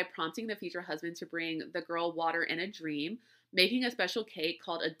 thereby prompting the future husband to bring the girl water in a dream, making a special cake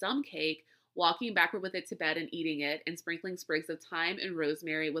called a dumb cake, walking backward with it to bed and eating it, and sprinkling sprigs of thyme and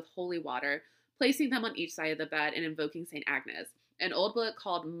rosemary with holy water, placing them on each side of the bed and invoking St. Agnes. An old book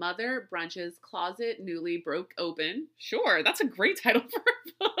called Mother Brunch's Closet Newly Broke Open. Sure, that's a great title for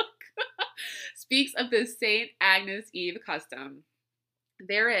a book. Speaks of the St. Agnes Eve custom.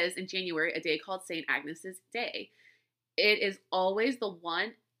 There is, in January, a day called St. Agnes's Day. It is always the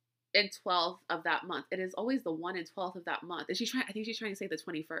one and 12th of that month. It is always the 1 and 12th of that month. Is she trying? I think she's trying to say the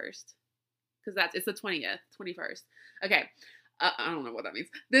 21st, because it's the 20th, 21st. Okay. I don't know what that means.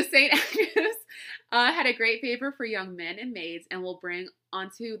 The St. Agnes had a great favor for young men and maids, and will bring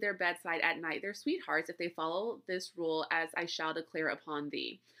onto their bedside at night their sweethearts if they follow this rule, as I shall declare upon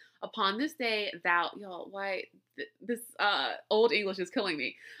thee. Upon this day, this old English is killing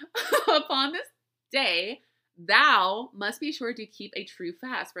me. Upon this day, thou must be sure to keep a true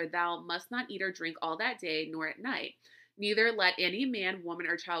fast, for thou must not eat or drink all that day, nor at night. Neither let any man, woman,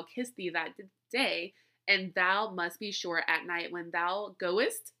 or child kiss thee that day. And thou must be sure at night, when thou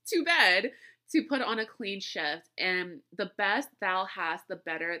goest to bed, to put on a clean shift. And the best thou hast, the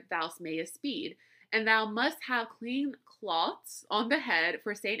better thou mayest speed. And thou must have clean cloths on the head,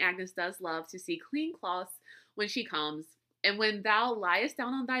 for St. Agnes does love to see clean cloths when she comes. And when thou liest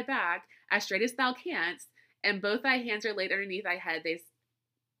down on thy back, as straight as thou canst, and both thy hands are laid underneath thy head, they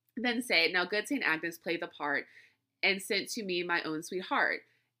then say, now good St. Agnes, play the part, and sent to me my own sweetheart.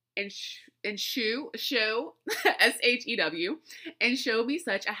 And show S-H-E-W, and show me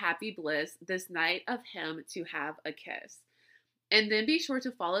such a happy bliss this night of him to have a kiss. And then be sure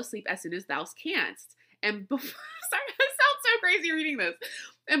to fall asleep as soon as thou canst. And sorry, it sounds so crazy reading this.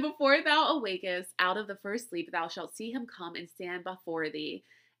 And before thou awakest out of the first sleep, thou shalt see him come and stand before thee.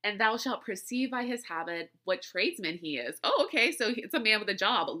 And thou shalt perceive by his habit what tradesman he is. Oh, okay, so it's a man with a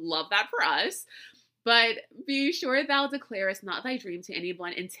job. Love that for us. But be sure thou declarest not thy dream to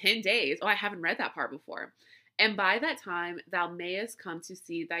anyone in 10 days. Oh, I haven't read that part before. And by that time, thou mayest come to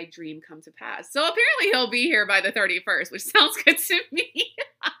see thy dream come to pass. So apparently he'll be here by the 31st, which sounds good to me.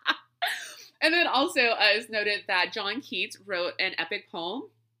 And then also it's noted that John Keats wrote an epic poem.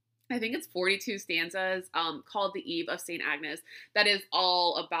 I think it's 42 stanzas, called The Eve of St. Agnes. That is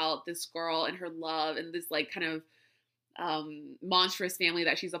all about this girl and her love and this like kind of monstrous family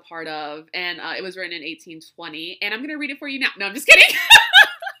that she's a part of. And it was written in 1820. And I'm going to read it for you now. No, I'm just kidding.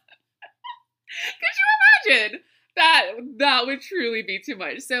 Could you imagine? That would truly be too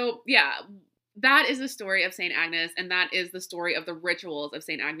much. So yeah, that is the story of St. Agnes. And that is the story of the rituals of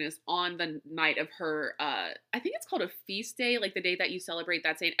St. Agnes on the night of her, I think it's called a feast day, like the day that you celebrate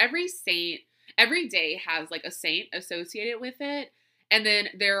that saint. Every day has like a saint associated with it. And then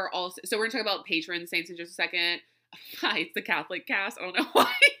there are also, so we're going to talk about patron saints in just a second. It's the Catholic cast. I don't know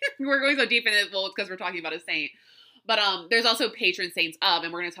why we're going so deep in it. Well, it's because we're talking about a saint. But there's also patron saints of,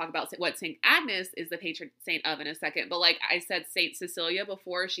 and we're going to talk about what St. Agnes is the patron saint of in a second. But like I said, St. Cecilia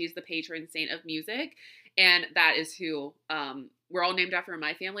before, she's the patron saint of music. And that is who we're all named after in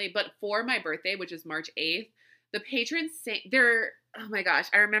my family. But for my birthday, which is March 8th, the patron saint, oh my gosh,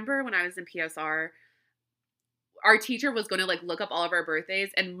 I remember when I was in PSR, our teacher was going to like look up all of our birthdays,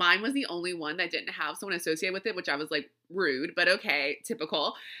 and mine was the only one that didn't have someone associated with it, which I was like, rude, but okay,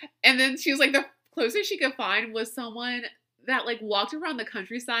 typical. And then she was like, the closest she could find was someone that like walked around the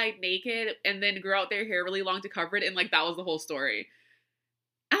countryside naked and then grew out their hair really long to cover it, and like that was the whole story.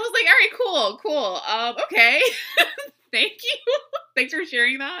 I was like, all right, cool. Okay. Thank you. Thanks for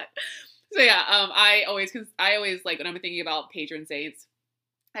sharing that. So yeah, I always like when I'm thinking about patron saints,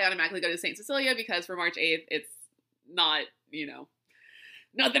 I automatically go to St. Cecilia because for March 8th, it's not,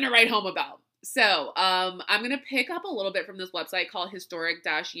 nothing to write home about. So, I'm going to pick up a little bit from this website called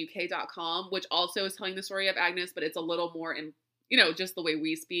historic-uk.com, which also is telling the story of Agnes, but it's a little more in, just the way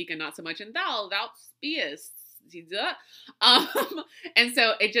we speak and not so much in thou speest. And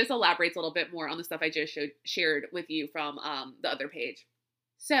so it just elaborates a little bit more on the stuff I just shared with you from the other page.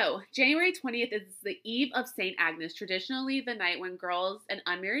 So, January 20th is the Eve of St. Agnes, traditionally the night when girls and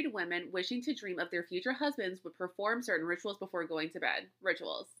unmarried women wishing to dream of their future husbands would perform certain rituals before going to bed.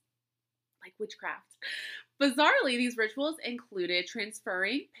 Rituals. Like witchcraft. Bizarrely, these rituals included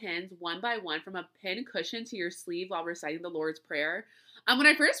transferring pins one by one from a pin cushion to your sleeve while reciting the Lord's Prayer. When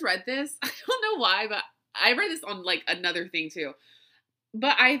I first read this, I don't know why, but I read this on like another thing too.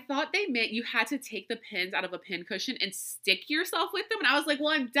 But I thought they meant you had to take the pins out of a pin cushion and stick yourself with them. And I was like, well,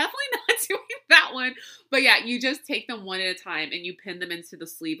 I'm definitely not doing that one. But yeah, you just take them one at a time and you pin them into the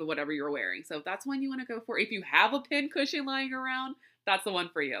sleeve of whatever you're wearing. So if that's one you want to go for, if you have a pin cushion lying around, that's the one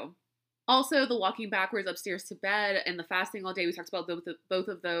for you. Also, the walking backwards upstairs to bed and the fasting all day, we talked about both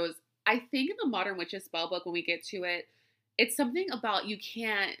of those. I think in the Modern Witches spellbook, when we get to it, it's something about you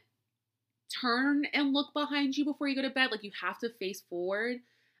can't turn and look behind you before you go to bed. Like you have to face forward.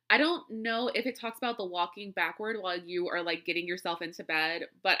 I don't know if it talks about the walking backward while you are like getting yourself into bed,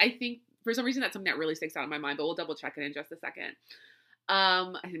 but I think for some reason that's something that really sticks out in my mind, but we'll double check it in just a second.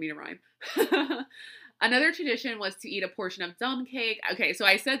 I didn't mean to rhyme. Another tradition was to eat a portion of dumb cake. Okay, so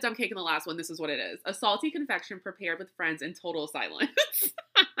I said dumb cake in the last one. This is what it is. A salty confection prepared with friends in total silence.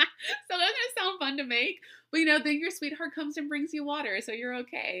 So that's gonna sound fun to make, but then your sweetheart comes and brings you water, so you're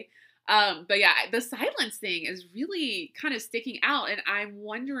okay. But yeah, the silence thing is really kind of sticking out, and I'm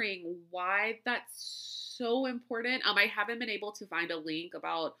wondering why that's so important. I haven't been able to find a link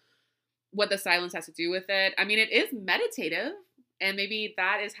about what the silence has to do with it. I mean, it is meditative, and maybe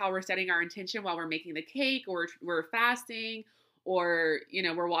that is how we're setting our intention while we're making the cake, or we're fasting, or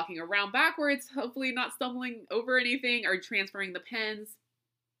we're walking around backwards, hopefully not stumbling over anything or transferring the pens.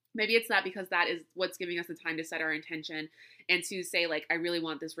 Maybe it's that, because that is what's giving us the time to set our intention and to say, like, I really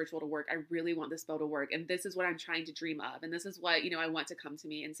want this ritual to work. I really want this spell to work. And this is what I'm trying to dream of. And this is what, I want to come to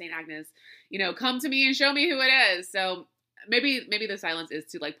me. And St. Agnes, come to me and show me who it is. So maybe the silence is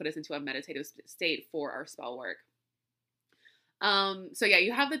to like put us into a meditative state for our spell work. So yeah,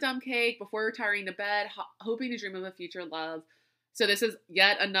 you have the dumb cake before retiring to bed, hoping to dream of a future love. So this is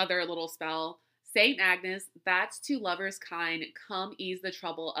yet another little spell. Saint Agnes, that's to lovers kind, come ease the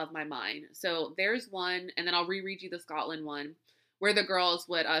trouble of my mind. So there's one, and then I'll reread you the Scotland one, where the girls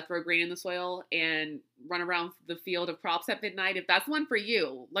would throw grain in the soil and run around the field of crops at midnight. If that's one for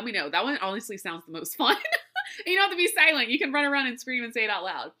you, let me know. That one honestly sounds the most fun. You don't have to be silent. You can run around and scream and say it out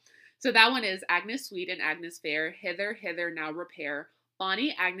loud. So that one is Agnes sweet and Agnes fair, hither, hither now repair.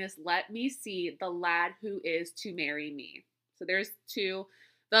 Bonny Agnes, let me see the lad who is to marry me. So there's two.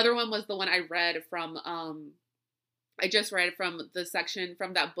 The other one was the one I read from, I just read from the section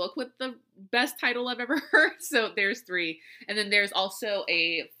from that book with the best title I've ever heard. So there's three. And then there's also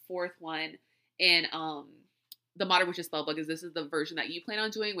a fourth one in the Modern Witches Spellbook, is this is the version that you plan on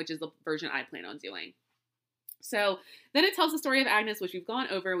doing, which is the version I plan on doing. So then it tells the story of Agnes, which we've gone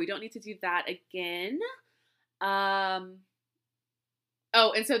over. We don't need to do that again.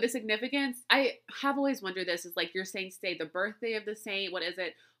 Oh, and so the significance, I have always wondered this, is like your saint's day, the birthday of the saint, what is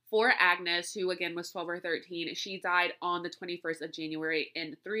it? For Agnes, who again was 12 or 13, she died on the 21st of January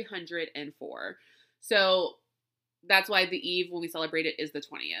in 304. So that's why the eve when we celebrate it is the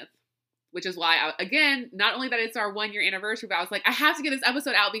 20th, which is why, again, not only that it's our 1 year anniversary, but I was like, I have to get this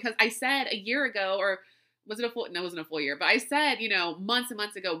episode out because I said a year ago, or was it a full, no, it wasn't a full year, but I said, months and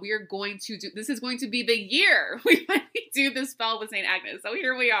months ago, we are going to do, this is going to be the year we finally do this spell with St. Agnes. So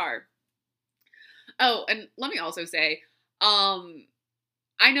here we are. Oh, and let me also say,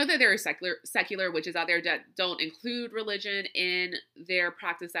 I know that there are secular witches out there that don't include religion in their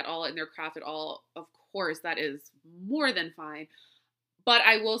practice at all, in their craft at all. Of course, that is more than fine. But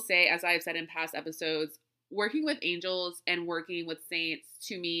I will say, as I've said in past episodes, working with angels and working with saints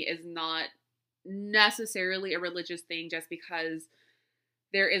to me is not necessarily a religious thing just because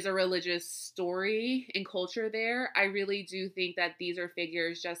there is a religious story and culture there. I really do think that these are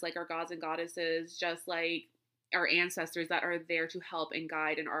figures just like our gods and goddesses, just like our ancestors, that are there to help and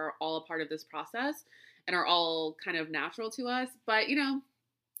guide and are all a part of this process and are all kind of natural to us. But,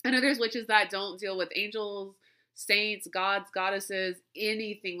 I know there's witches that don't deal with angels, saints, gods, goddesses,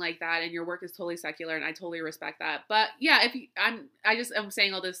 anything like that, and your work is totally secular, and I totally respect that. But yeah, I'm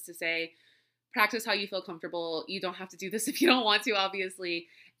saying all this to say, practice how you feel comfortable. You don't have to do this if you don't want to, obviously.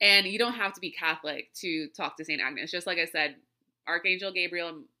 And you don't have to be Catholic to talk to St. Agnes. Just like I said, Archangel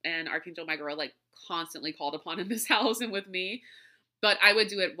Gabriel and Archangel Michael are like constantly called upon in this house and with me. But I would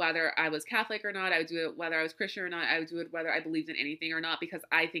do it whether I was Catholic or not. I would do it whether I was Christian or not. I would do it whether I believed in anything or not, because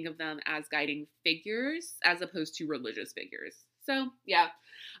I think of them as guiding figures as opposed to religious figures. So, yeah.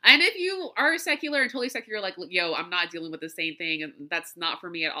 And if you are secular and totally secular, like, yo, I'm not dealing with the same thing and that's not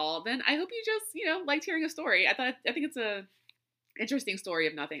for me at all, then I hope you just, liked hearing a story. I think it's a interesting story,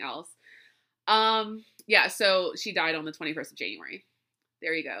 if nothing else. Yeah, so she died on the 21st of January.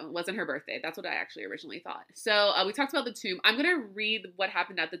 There you go. It wasn't her birthday. That's what I actually originally thought. So we talked about the tomb. I'm going to read what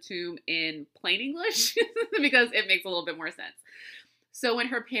happened at the tomb in plain English because it makes a little bit more sense. So when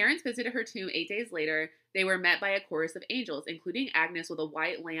her parents visited her tomb 8 days later, they were met by a chorus of angels, including Agnes with a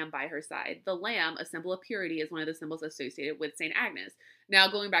white lamb by her side. The lamb, a symbol of purity, is one of the symbols associated with St. Agnes. Now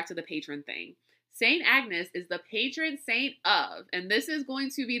going back to the patron thing. St. Agnes is the patron saint of, and this is going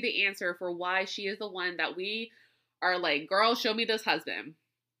to be the answer for why she is the one that we are like, girl, show me this husband.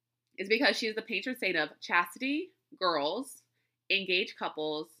 It's because she is the patron saint of chastity, girls, engaged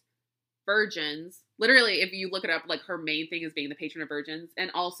couples, virgins. Literally, if you look it up, like her main thing is being the patron of virgins,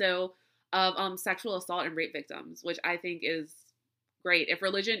 and also of sexual assault and rape victims, which I think is great. If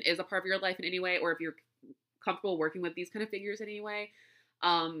religion is a part of your life in any way, or if you're comfortable working with these kind of figures in any way,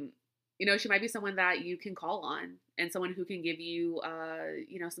 she might be someone that you can call on, and someone who can give you,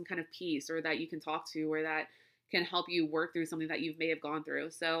 some kind of peace, or that you can talk to, or that can help you work through something that you may have gone through.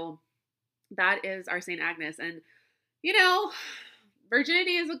 So that is our St. Agnes. And,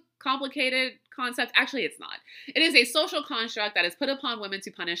 virginity is a complicated concept. Actually, it's not. It is a social construct that is put upon women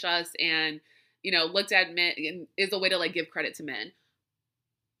to punish us and, looked at men and is a way to like give credit to men.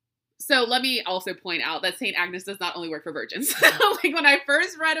 So let me also point out that St. Agnes does not only work for virgins. Like when I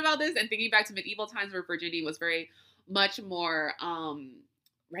first read about this and thinking back to medieval times where virginity was very much more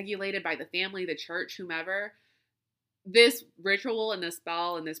regulated by the family, the church, whomever, this ritual and this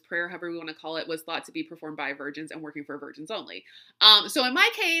spell and this prayer, however we want to call it, was thought to be performed by virgins and working for virgins only. So in my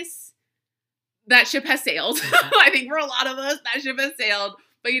case, that ship has sailed. I think for a lot of us, that ship has sailed.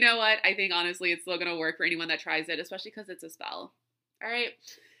 But you know what? I think honestly, it's still going to work for anyone that tries it, especially because it's a spell. All right.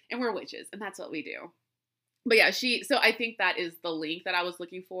 And we're witches, and that's what we do. But yeah, so I think that is the link that I was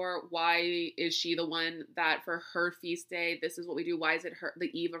looking for. Why is she the one that for her feast day, this is what we do? Why is it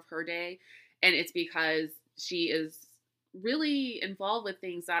the eve of her day? And it's because she is really involved with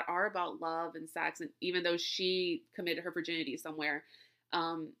things that are about love and sex. And even though she committed her virginity somewhere,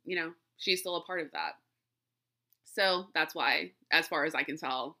 she's still a part of that. So that's why, as far as I can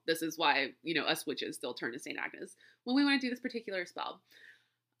tell, this is why, us witches still turn to St. Agnes when we want to do this particular spell.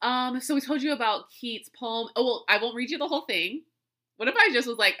 So we told you about Keats' poem. Oh, well, I won't read you the whole thing. What if I just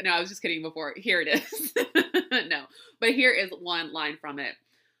was like, no, I was just kidding before. Here it is. No, but here is one line from it.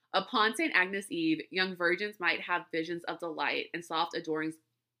 Upon St. Agnes' Eve, young virgins might have visions of delight and soft adorings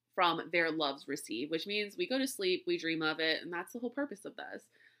from their loves receive, which means we go to sleep, we dream of it, and that's the whole purpose of this.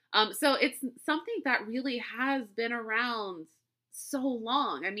 So it's something that really has been around so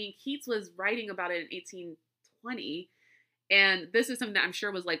long. I mean, Keats was writing about it in 1820. And this is something that I'm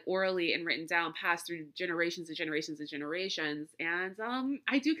sure was like orally and written down, passed through generations and generations and generations. And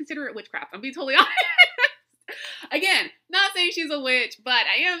I do consider it witchcraft. I'm being totally honest. Again, not saying she's a witch, but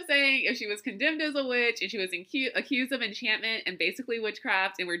I am saying if she was condemned as a witch and she was accused of enchantment and basically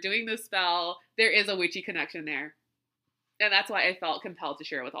witchcraft and we're doing this spell, there is a witchy connection there. And that's why I felt compelled to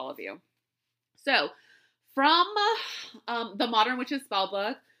share it with all of you. So from the Modern Witches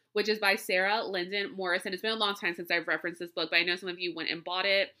Spellbook, which is by Sarah Lyndon Morrison. It's been a long time since I've referenced this book, but I know some of you went and bought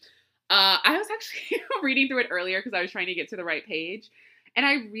it. I was actually reading through it earlier because I was trying to get to the right page. And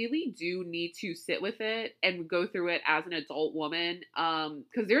I really do need to sit with it and go through it as an adult woman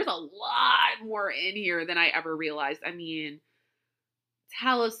because there's a lot more in here than I ever realized. I mean,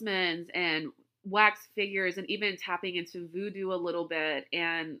 talismans and wax figures and even tapping into voodoo a little bit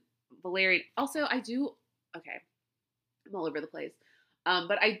and valerian. Also, I'm all over the place.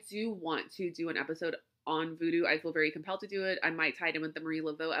 But I do want to do an episode on voodoo. I feel very compelled to do it. I might tie it in with the Marie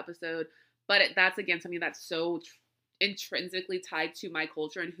Laveau episode, but that's again something that's so intrinsically tied to my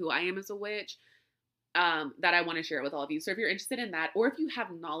culture and who I am as a witch that I want to share it with all of you. So if you're interested in that, or if you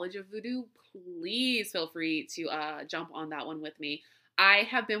have knowledge of voodoo, please feel free to jump on that one with me. I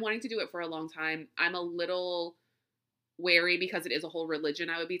have been wanting to do it for a long time. I'm a little wary because it is a whole religion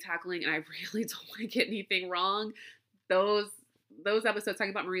I would be tackling, and I really don't want to get anything wrong. Those episodes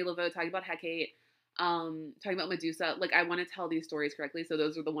talking about Marie Laveau, talking about Hecate, talking about Medusa, like I want to tell these stories correctly. So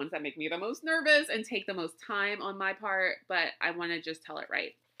those are the ones that make me the most nervous and take the most time on my part, but I want to just tell it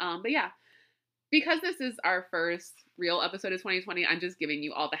right. But yeah, because this is our first real episode of 2020, I'm just giving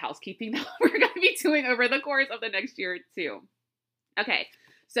you all the housekeeping that we're going to be doing over the course of the next year too. Okay.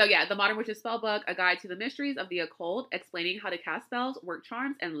 So yeah, the Modern Witches Spellbook, a guide to the mysteries of the occult, explaining how to cast spells, work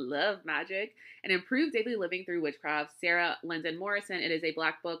charms, and love magic, and improve daily living through witchcraft. Sarah Lyndon Morrison. It is a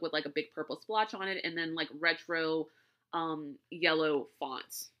black book with like a big purple splotch on it, and then like retro yellow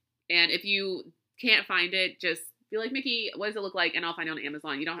fonts. And if you can't find it, just be like, Mickey, what does it look like? And I'll find it on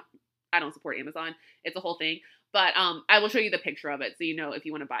Amazon. I don't support Amazon. It's a whole thing, but I will show you the picture of it so you know if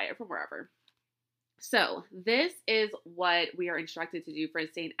you want to buy it from wherever. So this is what we are instructed to do for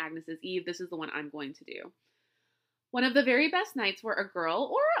St. Agnes' Eve. This is the one I'm going to do. One of the very best nights where a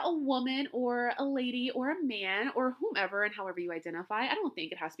girl or a woman or a lady or a man or whomever and however you identify, I don't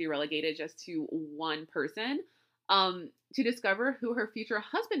think it has to be relegated just to one person, to discover who her future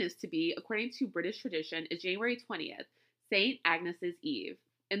husband is to be, according to British tradition, is January 20th, St. Agnes' Eve.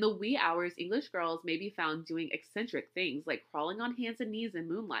 In the wee hours, English girls may be found doing eccentric things like crawling on hands and knees in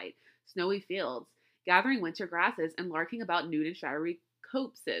moonlight, snowy fields, gathering winter grasses, and larking about nude and shadowy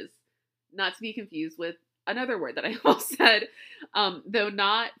copses. Not to be confused with another word that I almost said, though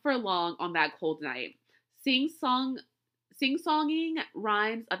not for long on that cold night. Sing-songing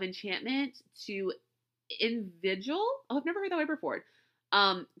rhymes of enchantment to invigil. Oh, I've never heard that word before.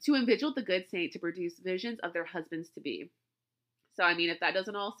 To invigil the good saint to produce visions of their husbands to be. So, I mean, if that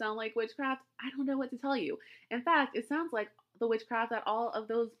doesn't all sound like witchcraft, I don't know what to tell you. In fact, it sounds like the witchcraft that all of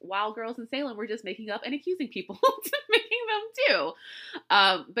those wild girls in Salem were just making up and accusing people to making them do.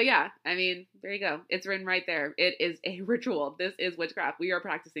 But yeah, I mean, there you go. It's written right there. It is a ritual. This is witchcraft. We are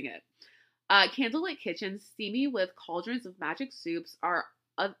practicing it. Candlelit kitchens, steamy with cauldrons of magic soups, are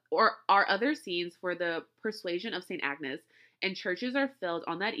other scenes for the persuasion of St. Agnes, and churches are filled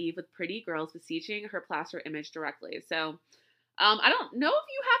on that eve with pretty girls beseeching her plaster image directly. So, I don't know if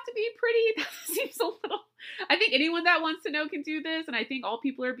you have to be pretty. That seems a little. I think anyone that wants to know can do this, and I think all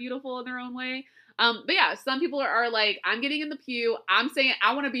people are beautiful in their own way. But yeah, some people are like, I'm getting in the pew. I'm saying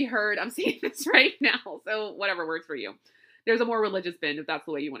I want to be heard. I'm saying this right now. So whatever works for you. There's a more religious bend if that's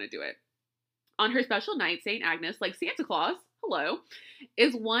the way you want to do it. On her special night, St. Agnes, like Santa Claus, hello,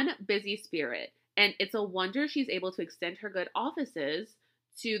 is one busy spirit, and it's a wonder she's able to extend her good offices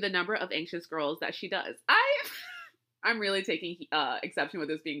to the number of anxious girls that she does. I'm really taking exception with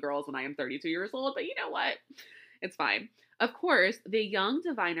this being girls when I am 32 years old, but you know what? It's fine. Of course, the young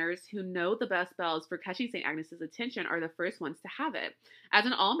diviners who know the best spells for catching St. Agnes's attention are the first ones to have it. As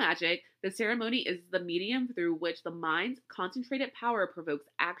in all magic, the ceremony is the medium through which the mind's concentrated power provokes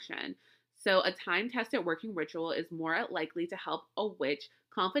action. So a time-tested working ritual is more likely to help a witch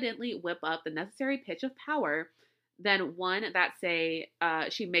confidently whip up the necessary pitch of power than one that, say,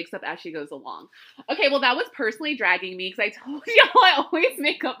 she makes up as she goes along. Okay, well, that was personally dragging me because I told y'all I always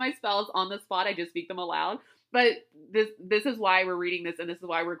make up my spells on the spot. I just speak them aloud. But this is why we're reading this, and this is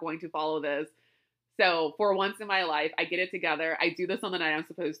why we're going to follow this. So for once in my life, I get it together. I do this on the night I'm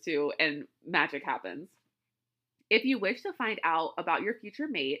supposed to, and magic happens. If you wish to find out about your future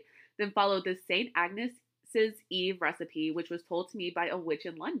mate, then follow the St. Agnes's Eve recipe, which was told to me by a witch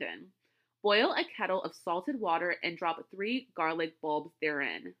in London. Boil a kettle of salted water and drop 3 garlic bulbs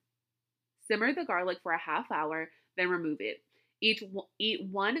therein. Simmer the garlic for a half hour, then remove it. Eat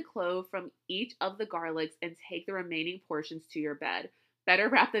 1 clove from each of the garlics and take the remaining portions to your bed. Better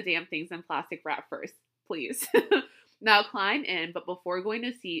wrap the damn things in plastic wrap first, please. Now climb in, but before going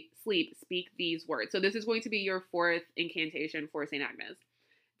to sleep, speak these words. So this is going to be your 4th incantation for St. Agnes.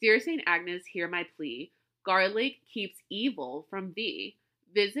 Dear St. Agnes, hear my plea. Garlic keeps evil from thee.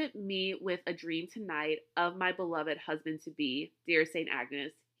 Visit me with a dream tonight of my beloved husband-to-be. Dear St.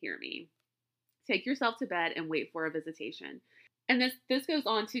 Agnes, hear me. Take yourself to bed and wait for a visitation. And this goes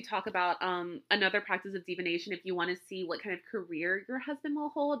on to talk about another practice of divination if you want to see what kind of career your husband will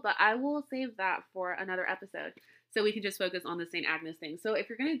hold, but I will save that for another episode so we can just focus on the St. Agnes thing. So if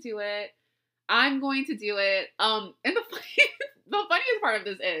you're going to do it, I'm going to do it. And the funniest part of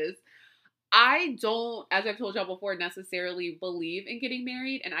this is I don't, as I've told y'all before, necessarily believe in getting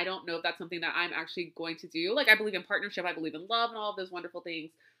married, and I don't know if that's something that I'm actually going to do. Like, I believe in partnership, I believe in love and all of those wonderful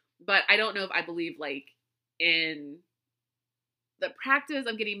things, but I don't know if I believe, like, in the practice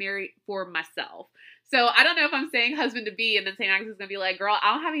of getting married for myself. So I don't know if I'm saying husband to be, and then St. Agnes is going to be like, girl,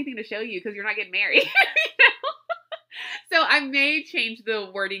 I don't have anything to show you because you're not getting married. So I may change the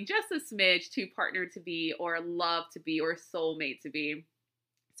wording just a smidge to partner to be, or love to be, or soulmate to be.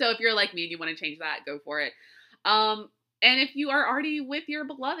 So if you're like me and you want to change that, go for it. And if you are already with your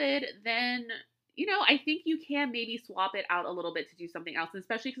beloved, then, you know, I think you can maybe swap it out a little bit to do something else, and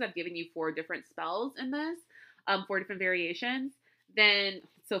especially because I've given you 4 different spells in this, 4 different variations. Then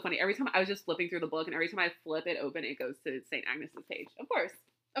it's so funny. Every time I was just flipping through the book, and every time I flip it open, it goes to St. Agnes's page. Of course.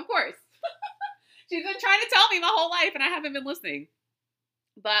 She's been trying to tell me my whole life, and I haven't been listening.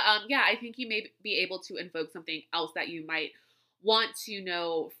 But yeah, I think you may be able to invoke something else that you might want to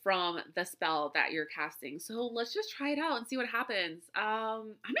know from the spell that you're casting. So let's just try it out and see what happens.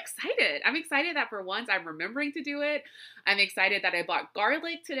 I'm excited. I'm excited that for once I'm remembering to do it. I'm excited that I bought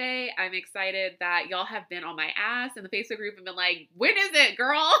garlic today. I'm excited that y'all have been on my ass in the Facebook group and been like, when is it,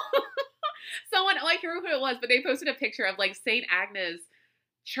 girl? Someone, I can't remember who it was, but they posted a picture of like St. Agnes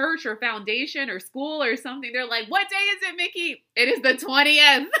church or foundation or school or something. They're like, what day is it, Mickey? It is the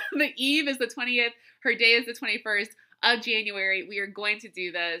 20th. The eve is the 20th. Her day is the 21st of January. We are going to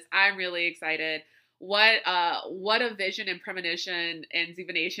do this. I'm really excited. What a vision and premonition and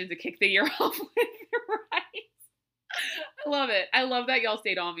divination to kick the year off with, right? I love it. I love that y'all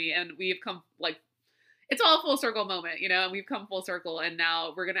stayed on me, and we've come, like, it's all a full circle moment, you know, and we've come full circle, and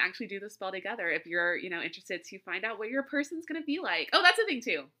now we're going to actually do the spell together if you're, you know, interested to find out what your person's going to be like. Oh, that's the thing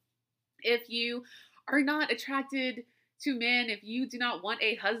too. If you are not attracted to men, if you do not want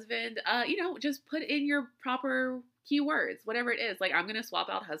a husband, you know, just put in your proper keywords, whatever it is. Like, I'm going to swap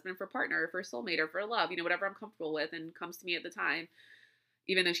out husband for partner, for soulmate, or for love, you know, whatever I'm comfortable with and comes to me at the time,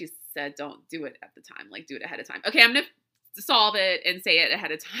 even though she said don't do it at the time, like do it ahead of time. Okay, I'm going to solve it and say it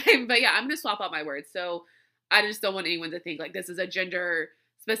ahead of time. But yeah, I'm going to swap out my words. So I just don't want anyone to think like this is a gender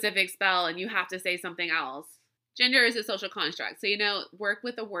specific spell and you have to say something else. Gender is a social construct. So, you know, work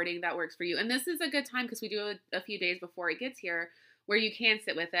with the wording that works for you. And this is a good time because we do a few days before it gets here where you can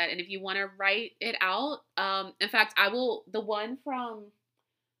sit with it. And if you want to write it out, in fact, I will, the one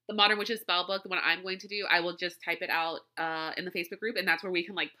the Modern Witches spell book, the one I'm going to do, I will just type it out in the Facebook group, and that's where we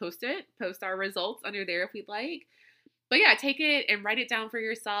can like post our results under there if we'd like. But yeah, take it and write it down for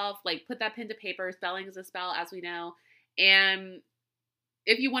yourself. Like put that pen to paper. Spelling is a spell, as we know. And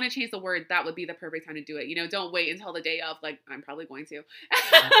if you want to change the word, that would be the perfect time to do it. You know, don't wait until the day of, like I'm probably going to,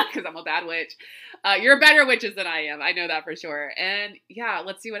 because I'm a bad witch. You're better witches than I am. I know that for sure. And yeah,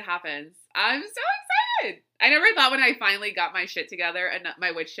 let's see what happens. I'm so excited. I never thought when I finally got my shit together, enough,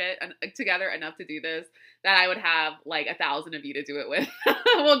 my witch shit together enough to do this, that I would have like 1,000 of you to do it with.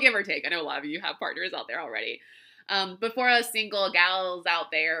 Well, give or take. I know a lot of you have partners out there already. But for us single gals out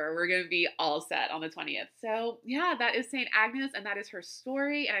there, we're going to be all set on the 20th. So yeah, that is St. Agnes, and that is her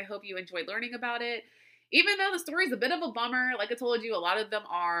story. And I hope you enjoyed learning about it. Even though the story is a bit of a bummer, like I told you, a lot of them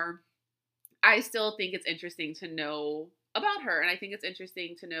are, I still think it's interesting to know about her. And I think it's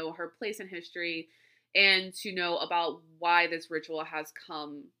interesting to know her place in history and to know about why this ritual has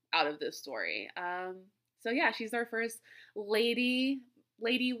come out of this story. So yeah, she's our first lady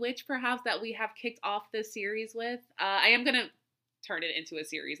witch, perhaps, that we have kicked off this series with. I am going to turn it into a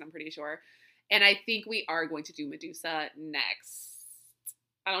series, I'm pretty sure. And I think we are going to do Medusa next.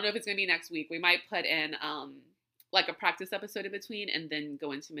 I don't know if it's going to be next week. We might put in like a practice episode in between and then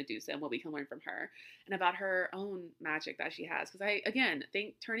go into Medusa and what we can learn from her and about her own magic that she has. Because I, again,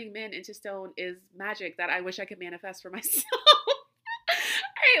 think turning men into stone is magic that I wish I could manifest for myself.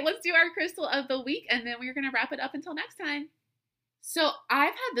 All right, let's do our crystal of the week, and then we're going to wrap it up until next time. So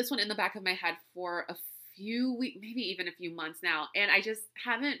I've had this one in the back of my head for a few weeks, maybe even a few months now, and I just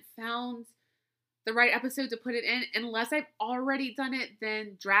haven't found the right episode to put it in. Unless I've already done it,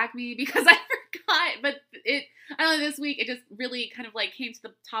 then drag me because I forgot. But I don't know, this week it just really kind of like came to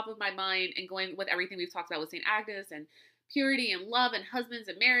the top of my mind, and going with everything we've talked about with St. Agnes and purity and love and husbands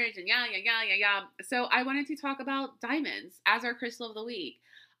and marriage and yeah. So I wanted to talk about diamonds as our crystal of the week.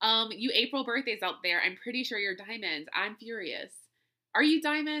 You April birthdays out there, I'm pretty sure you're diamonds. I'm furious. Are you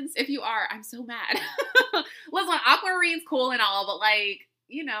diamonds? If you are, I'm so mad. Listen, aquamarine's cool and all, but like,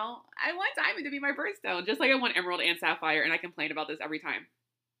 you know, I want diamond to be my birthstone, just like I want emerald and sapphire, and I complain about this every time.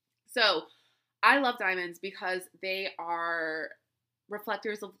 So I love diamonds because they are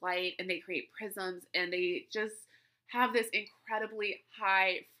reflectors of light, and they create prisms, and they just have this incredibly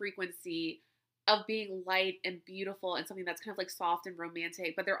high frequency of being light and beautiful and something that's kind of like soft and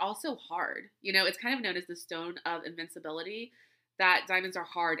romantic, but they're also hard. You know, it's kind of known as the stone of invincibility, that diamonds are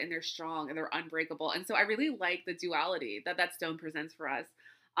hard and they're strong and they're unbreakable. And so I really like the duality that that stone presents for us.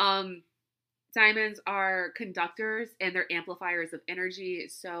 Diamonds are conductors and they're amplifiers of energy.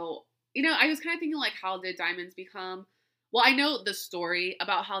 So, you know, I was kind of thinking like, how did diamonds become? Well, I know the story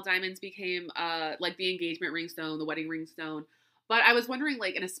about how diamonds became like the engagement ring stone, the wedding ring stone. But I was wondering,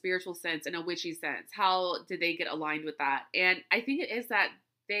 like, in a spiritual sense, in a witchy sense, how did they get aligned with that? And I think it is that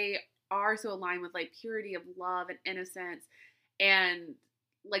they are so aligned with like purity of love and innocence and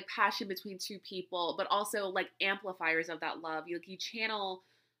like passion between two people, but also like amplifiers of that love. You channel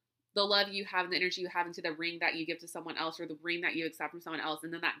the love you have and the energy you have into the ring that you give to someone else, or the ring that you accept from someone else.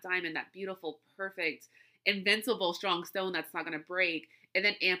 And then that diamond, that beautiful, perfect, invincible, strong stone that's not going to break, it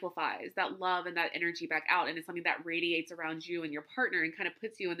then amplifies that love and that energy back out. And it's something that radiates around you and your partner and kind of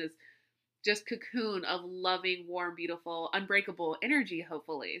puts you in this just cocoon of loving, warm, beautiful, unbreakable energy,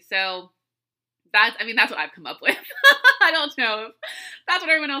 hopefully. So that's what I've come up with. I don't know if that's what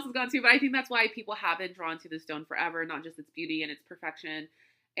everyone else has gone to, but I think that's why people have been drawn to the stone forever, not just its beauty and its perfection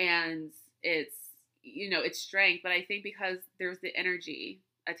and its, you know, its strength, but I think because there's the energy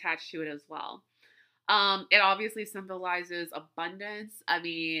attached to it as well. It obviously symbolizes abundance. I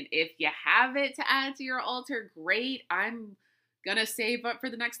mean, if you have it to add to your altar, great. I'm gonna save up for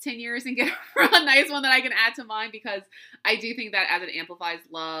the next 10 years and get a nice one that I can add to mine, because I do think that as it amplifies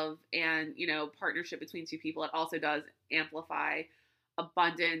love and, you know, partnership between two people, it also does amplify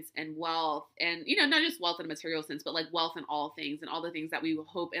abundance and wealth, and, you know, not just wealth in a material sense, but like wealth in all things and all the things that we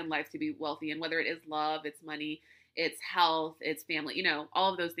hope in life to be wealthy in, whether it is love, it's money, it's health, it's family, you know,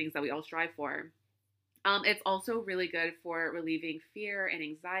 all of those things that we all strive for. It's also really good for relieving fear and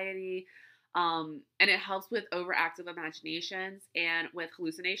anxiety. And it helps with overactive imaginations and with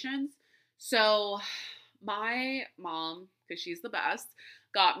hallucinations. So my mom, because she's the best,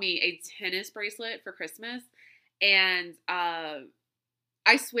 got me a tennis bracelet for Christmas. And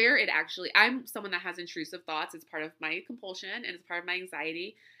I swear I'm someone that has intrusive thoughts. It's part of my compulsion and it's part of my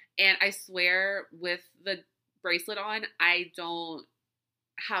anxiety. And I swear with the bracelet on, I don't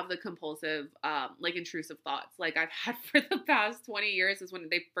have the compulsive, like intrusive thoughts like I've had for the past 20 years is when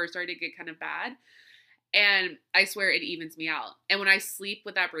they first started to get kind of bad. And I swear it evens me out. And when I sleep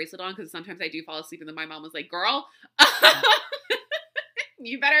with that bracelet on, because sometimes I do fall asleep, and then my mom was like, girl,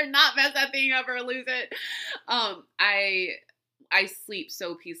 You better not mess that thing up or lose it. I sleep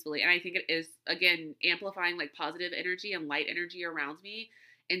so peacefully, and I think it is, again, amplifying like positive energy and light energy around me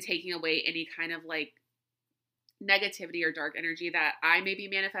and taking away any kind of like negativity or dark energy that I may be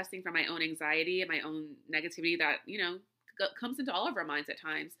manifesting from my own anxiety and my own negativity that, comes into all of our minds at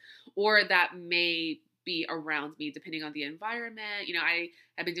times, or that may be around me depending on the environment. I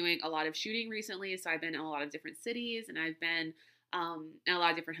have been doing a lot of shooting recently, so I've been in a lot of different cities, and I've been in a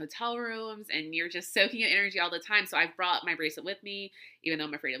lot of different hotel rooms, and you're just soaking in energy all the time. So I've brought my bracelet with me, even though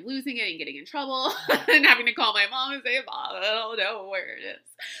I'm afraid of losing it and getting in trouble and having to call my mom and say, Mom, I don't know where it is.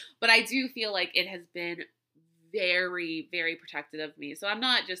 But I do feel like it has been very, very protective of me. So I'm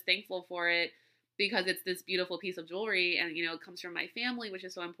not just thankful for it because it's this beautiful piece of jewelry and, it comes from my family, which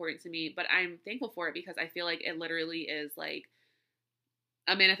is so important to me. But I'm thankful for it because I feel like it literally is like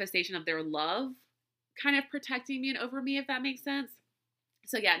a manifestation of their love kind of protecting me and over me, if that makes sense.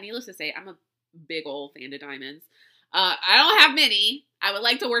 So yeah, needless to say, I'm a big old fan of diamonds. I don't have many. I would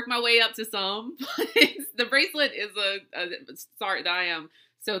like to work my way up to some, but the bracelet is a start that I am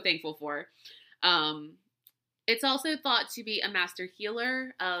so thankful for. It's also thought to be a master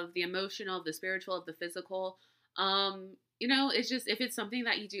healer of the emotional, of the spiritual, of the physical. It's just, if it's something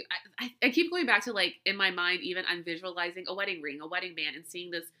that you do, I keep going back to, like, in my mind, even I'm visualizing a wedding ring, a wedding band, and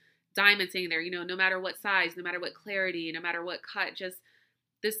seeing this diamond sitting there, no matter what size, no matter what clarity, no matter what cut, just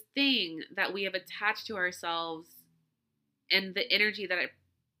this thing that we have attached to ourselves and the energy that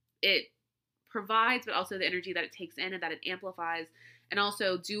it provides, but also the energy that it takes in and that it amplifies. And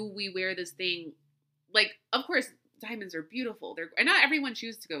also, do we wear this thing? Like, of course, diamonds are beautiful. And not everyone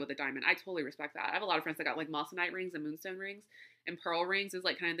chooses to go with a diamond. I totally respect that. I have a lot of friends that got like moissanite rings and moonstone rings, and pearl rings is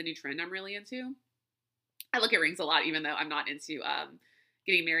like kind of the new trend I'm really into. I look at rings a lot, even though I'm not into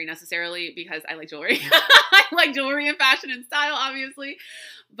getting married necessarily, because I like jewelry. I like jewelry and fashion and style, obviously.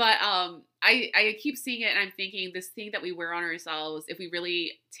 But I keep seeing it, and I'm thinking, this thing that we wear on ourselves, if we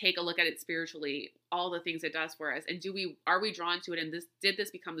really take a look at it spiritually, all the things it does for us, and are we drawn to it? And did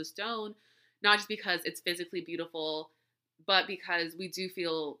this become the stone? Not just because it's physically beautiful, but because we do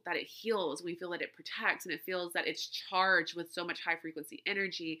feel that it heals. We feel that it protects, and it feels that it's charged with so much high frequency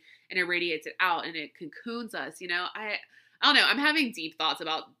energy, and it radiates it out, and it cocoons us. I don't know. I'm having deep thoughts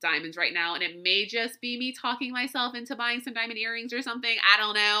about diamonds right now, and it may just be me talking myself into buying some diamond earrings or something. I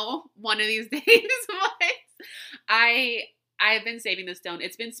don't know. One of these days, but I've been saving this stone.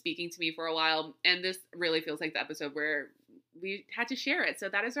 It's been speaking to me for a while, and this really feels like the episode where we had to share it. So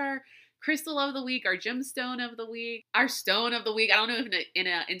that is our crystal of the week, our gemstone of the week, our stone of the week. I don't know if in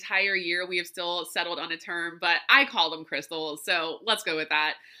an entire year we have still settled on a term, but I call them crystals. So let's go with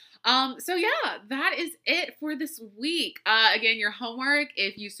that. So yeah, that is it for this week. Again, your homework,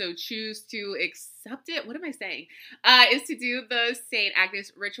 if you so choose to accept it, what am I saying? Is to do the St.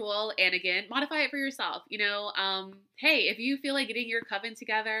 Agnes ritual, and again, modify it for yourself. Hey, if you feel like getting your coven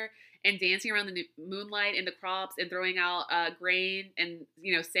together and dancing around the moonlight in the crops and throwing out grain and,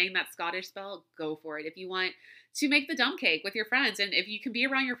 saying that Scottish spell, go for it. If you want to make the dumb cake with your friends, and if you can be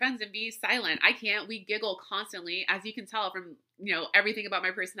around your friends and be silent, I can't. We giggle constantly, as you can tell from, everything about my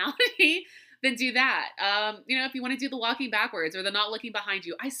personality, then do that. If you want to do the walking backwards or the not looking behind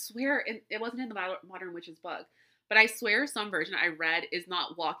you, I swear it wasn't in the Modern Witch's book, but I swear some version I read is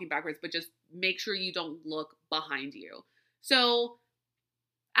not walking backwards, but just make sure you don't look behind you. So,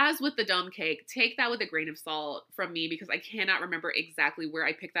 as with the dumb cake, take that with a grain of salt from me, because I cannot remember exactly where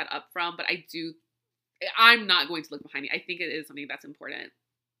I picked that up from, but I'm not going to look behind me. I think it is something that's important.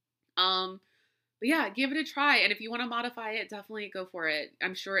 But yeah, give it a try. And if you want to modify it, definitely go for it.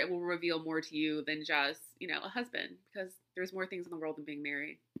 I'm sure it will reveal more to you than just, a husband, because there's more things in the world than being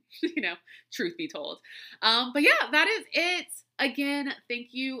married, truth be told. But yeah, that is it. Again, thank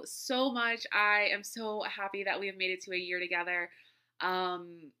you so much. I am so happy that we have made it to a year together. I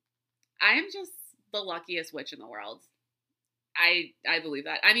am just the luckiest witch in the world. I believe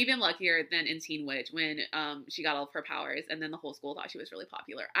that. I'm even luckier than in Teen Witch when she got all of her powers and then the whole school thought she was really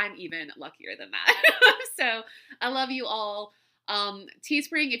popular. I'm even luckier than that. So I love you all.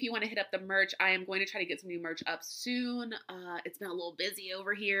 Teespring, if you want to hit up the merch, I am going to try to get some new merch up soon. It's been a little busy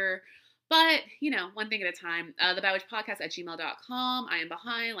over here, but one thing at a time. The badwitchpodcast@gmail.com. I am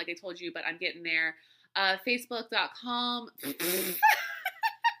behind, like I told you, but I'm getting there. Facebook.com. I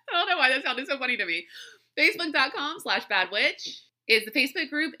don't know why that sounded so funny to me. Facebook.com/badwitch is the Facebook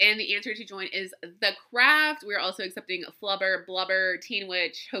group, and the answer to join is The Craft. We're also accepting Flubber, Blubber, Teen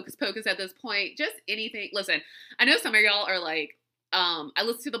Witch, Hocus Pocus at this point. Just anything. Listen, I know some of y'all are like, I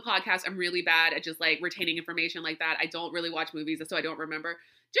listen to the podcast. I'm really bad at just like retaining information like that. I don't really watch movies, so I don't remember.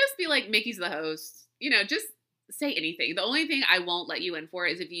 Just be like, Mickey's the host. Just say anything. The only thing I won't let you in for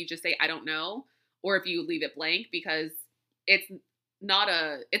is if you just say, I don't know, or if you leave it blank, because it's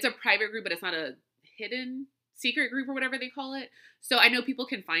it's a private group, but it's not a hidden secret group or whatever they call it. So I know people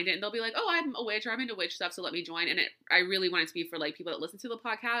can find it and they'll be like, oh, I'm a witch or I'm into witch stuff, so let me join. And I really want it to be for like people that listen to the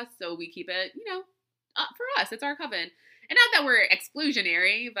podcast. So we keep it, for us, it's our coven. And not that we're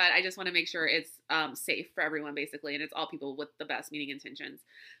exclusionary, but I just want to make sure it's safe for everyone, basically. And it's all people with the best meaning intentions.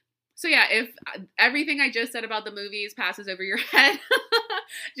 So yeah, if everything I just said about the movies passes over your head,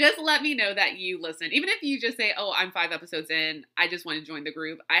 just let me know that you listen. Even if you just say, oh, I'm 5 episodes in, I just want to join the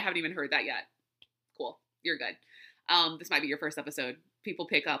group. I haven't even heard that yet. Cool. You're good. This might be your first episode. People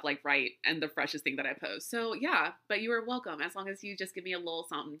pick up like right and the freshest thing that I post. So yeah, but you are welcome as long as you just give me a little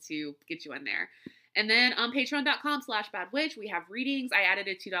something to get you in there. And then on patreon.com/badwitch, we have readings. I added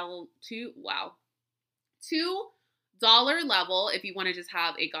a $2 level if you want to just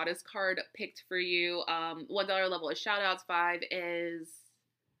have a goddess card picked for you. $1 level is shout outs. 5 is,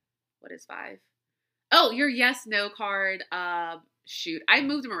 what is 5? Oh, your yes, no card. Shoot, I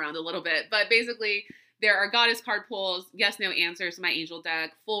moved them around a little bit, but basically there are goddess card pulls, yes, no answers to my angel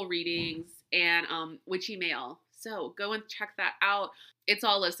deck, full readings, and witchy mail. So go and check that out. It's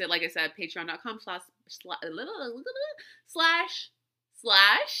all listed, like I said,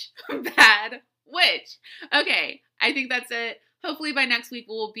 patreon.com/bad witch. Okay, I think that's it. Hopefully by next week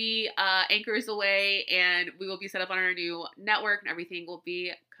we'll be anchors away and we will be set up on our new network and everything will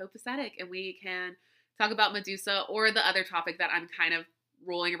be copacetic and we can talk about Medusa or the other topic that I'm kind of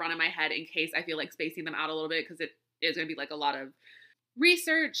rolling around in my head in case I feel like spacing them out a little bit because it is going to be like a lot of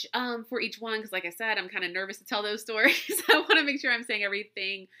research for each one because like I said, I'm kind of nervous to tell those stories. I want to make sure I'm saying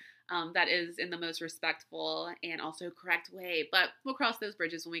everything that is in the most respectful and also correct way. But we'll cross those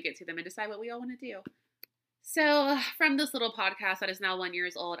bridges when we get to them and decide what we all want to do. So from this little podcast that is now 1 year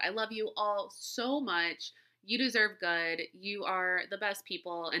old, I love you all so much. You deserve good. You are the best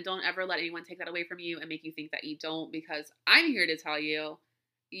people. And don't ever let anyone take that away from you and make you think that you don't because I'm here to tell you,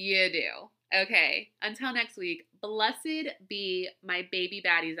 you do. Okay, until next week, blessed be my baby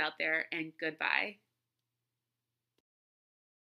baddies out there and goodbye.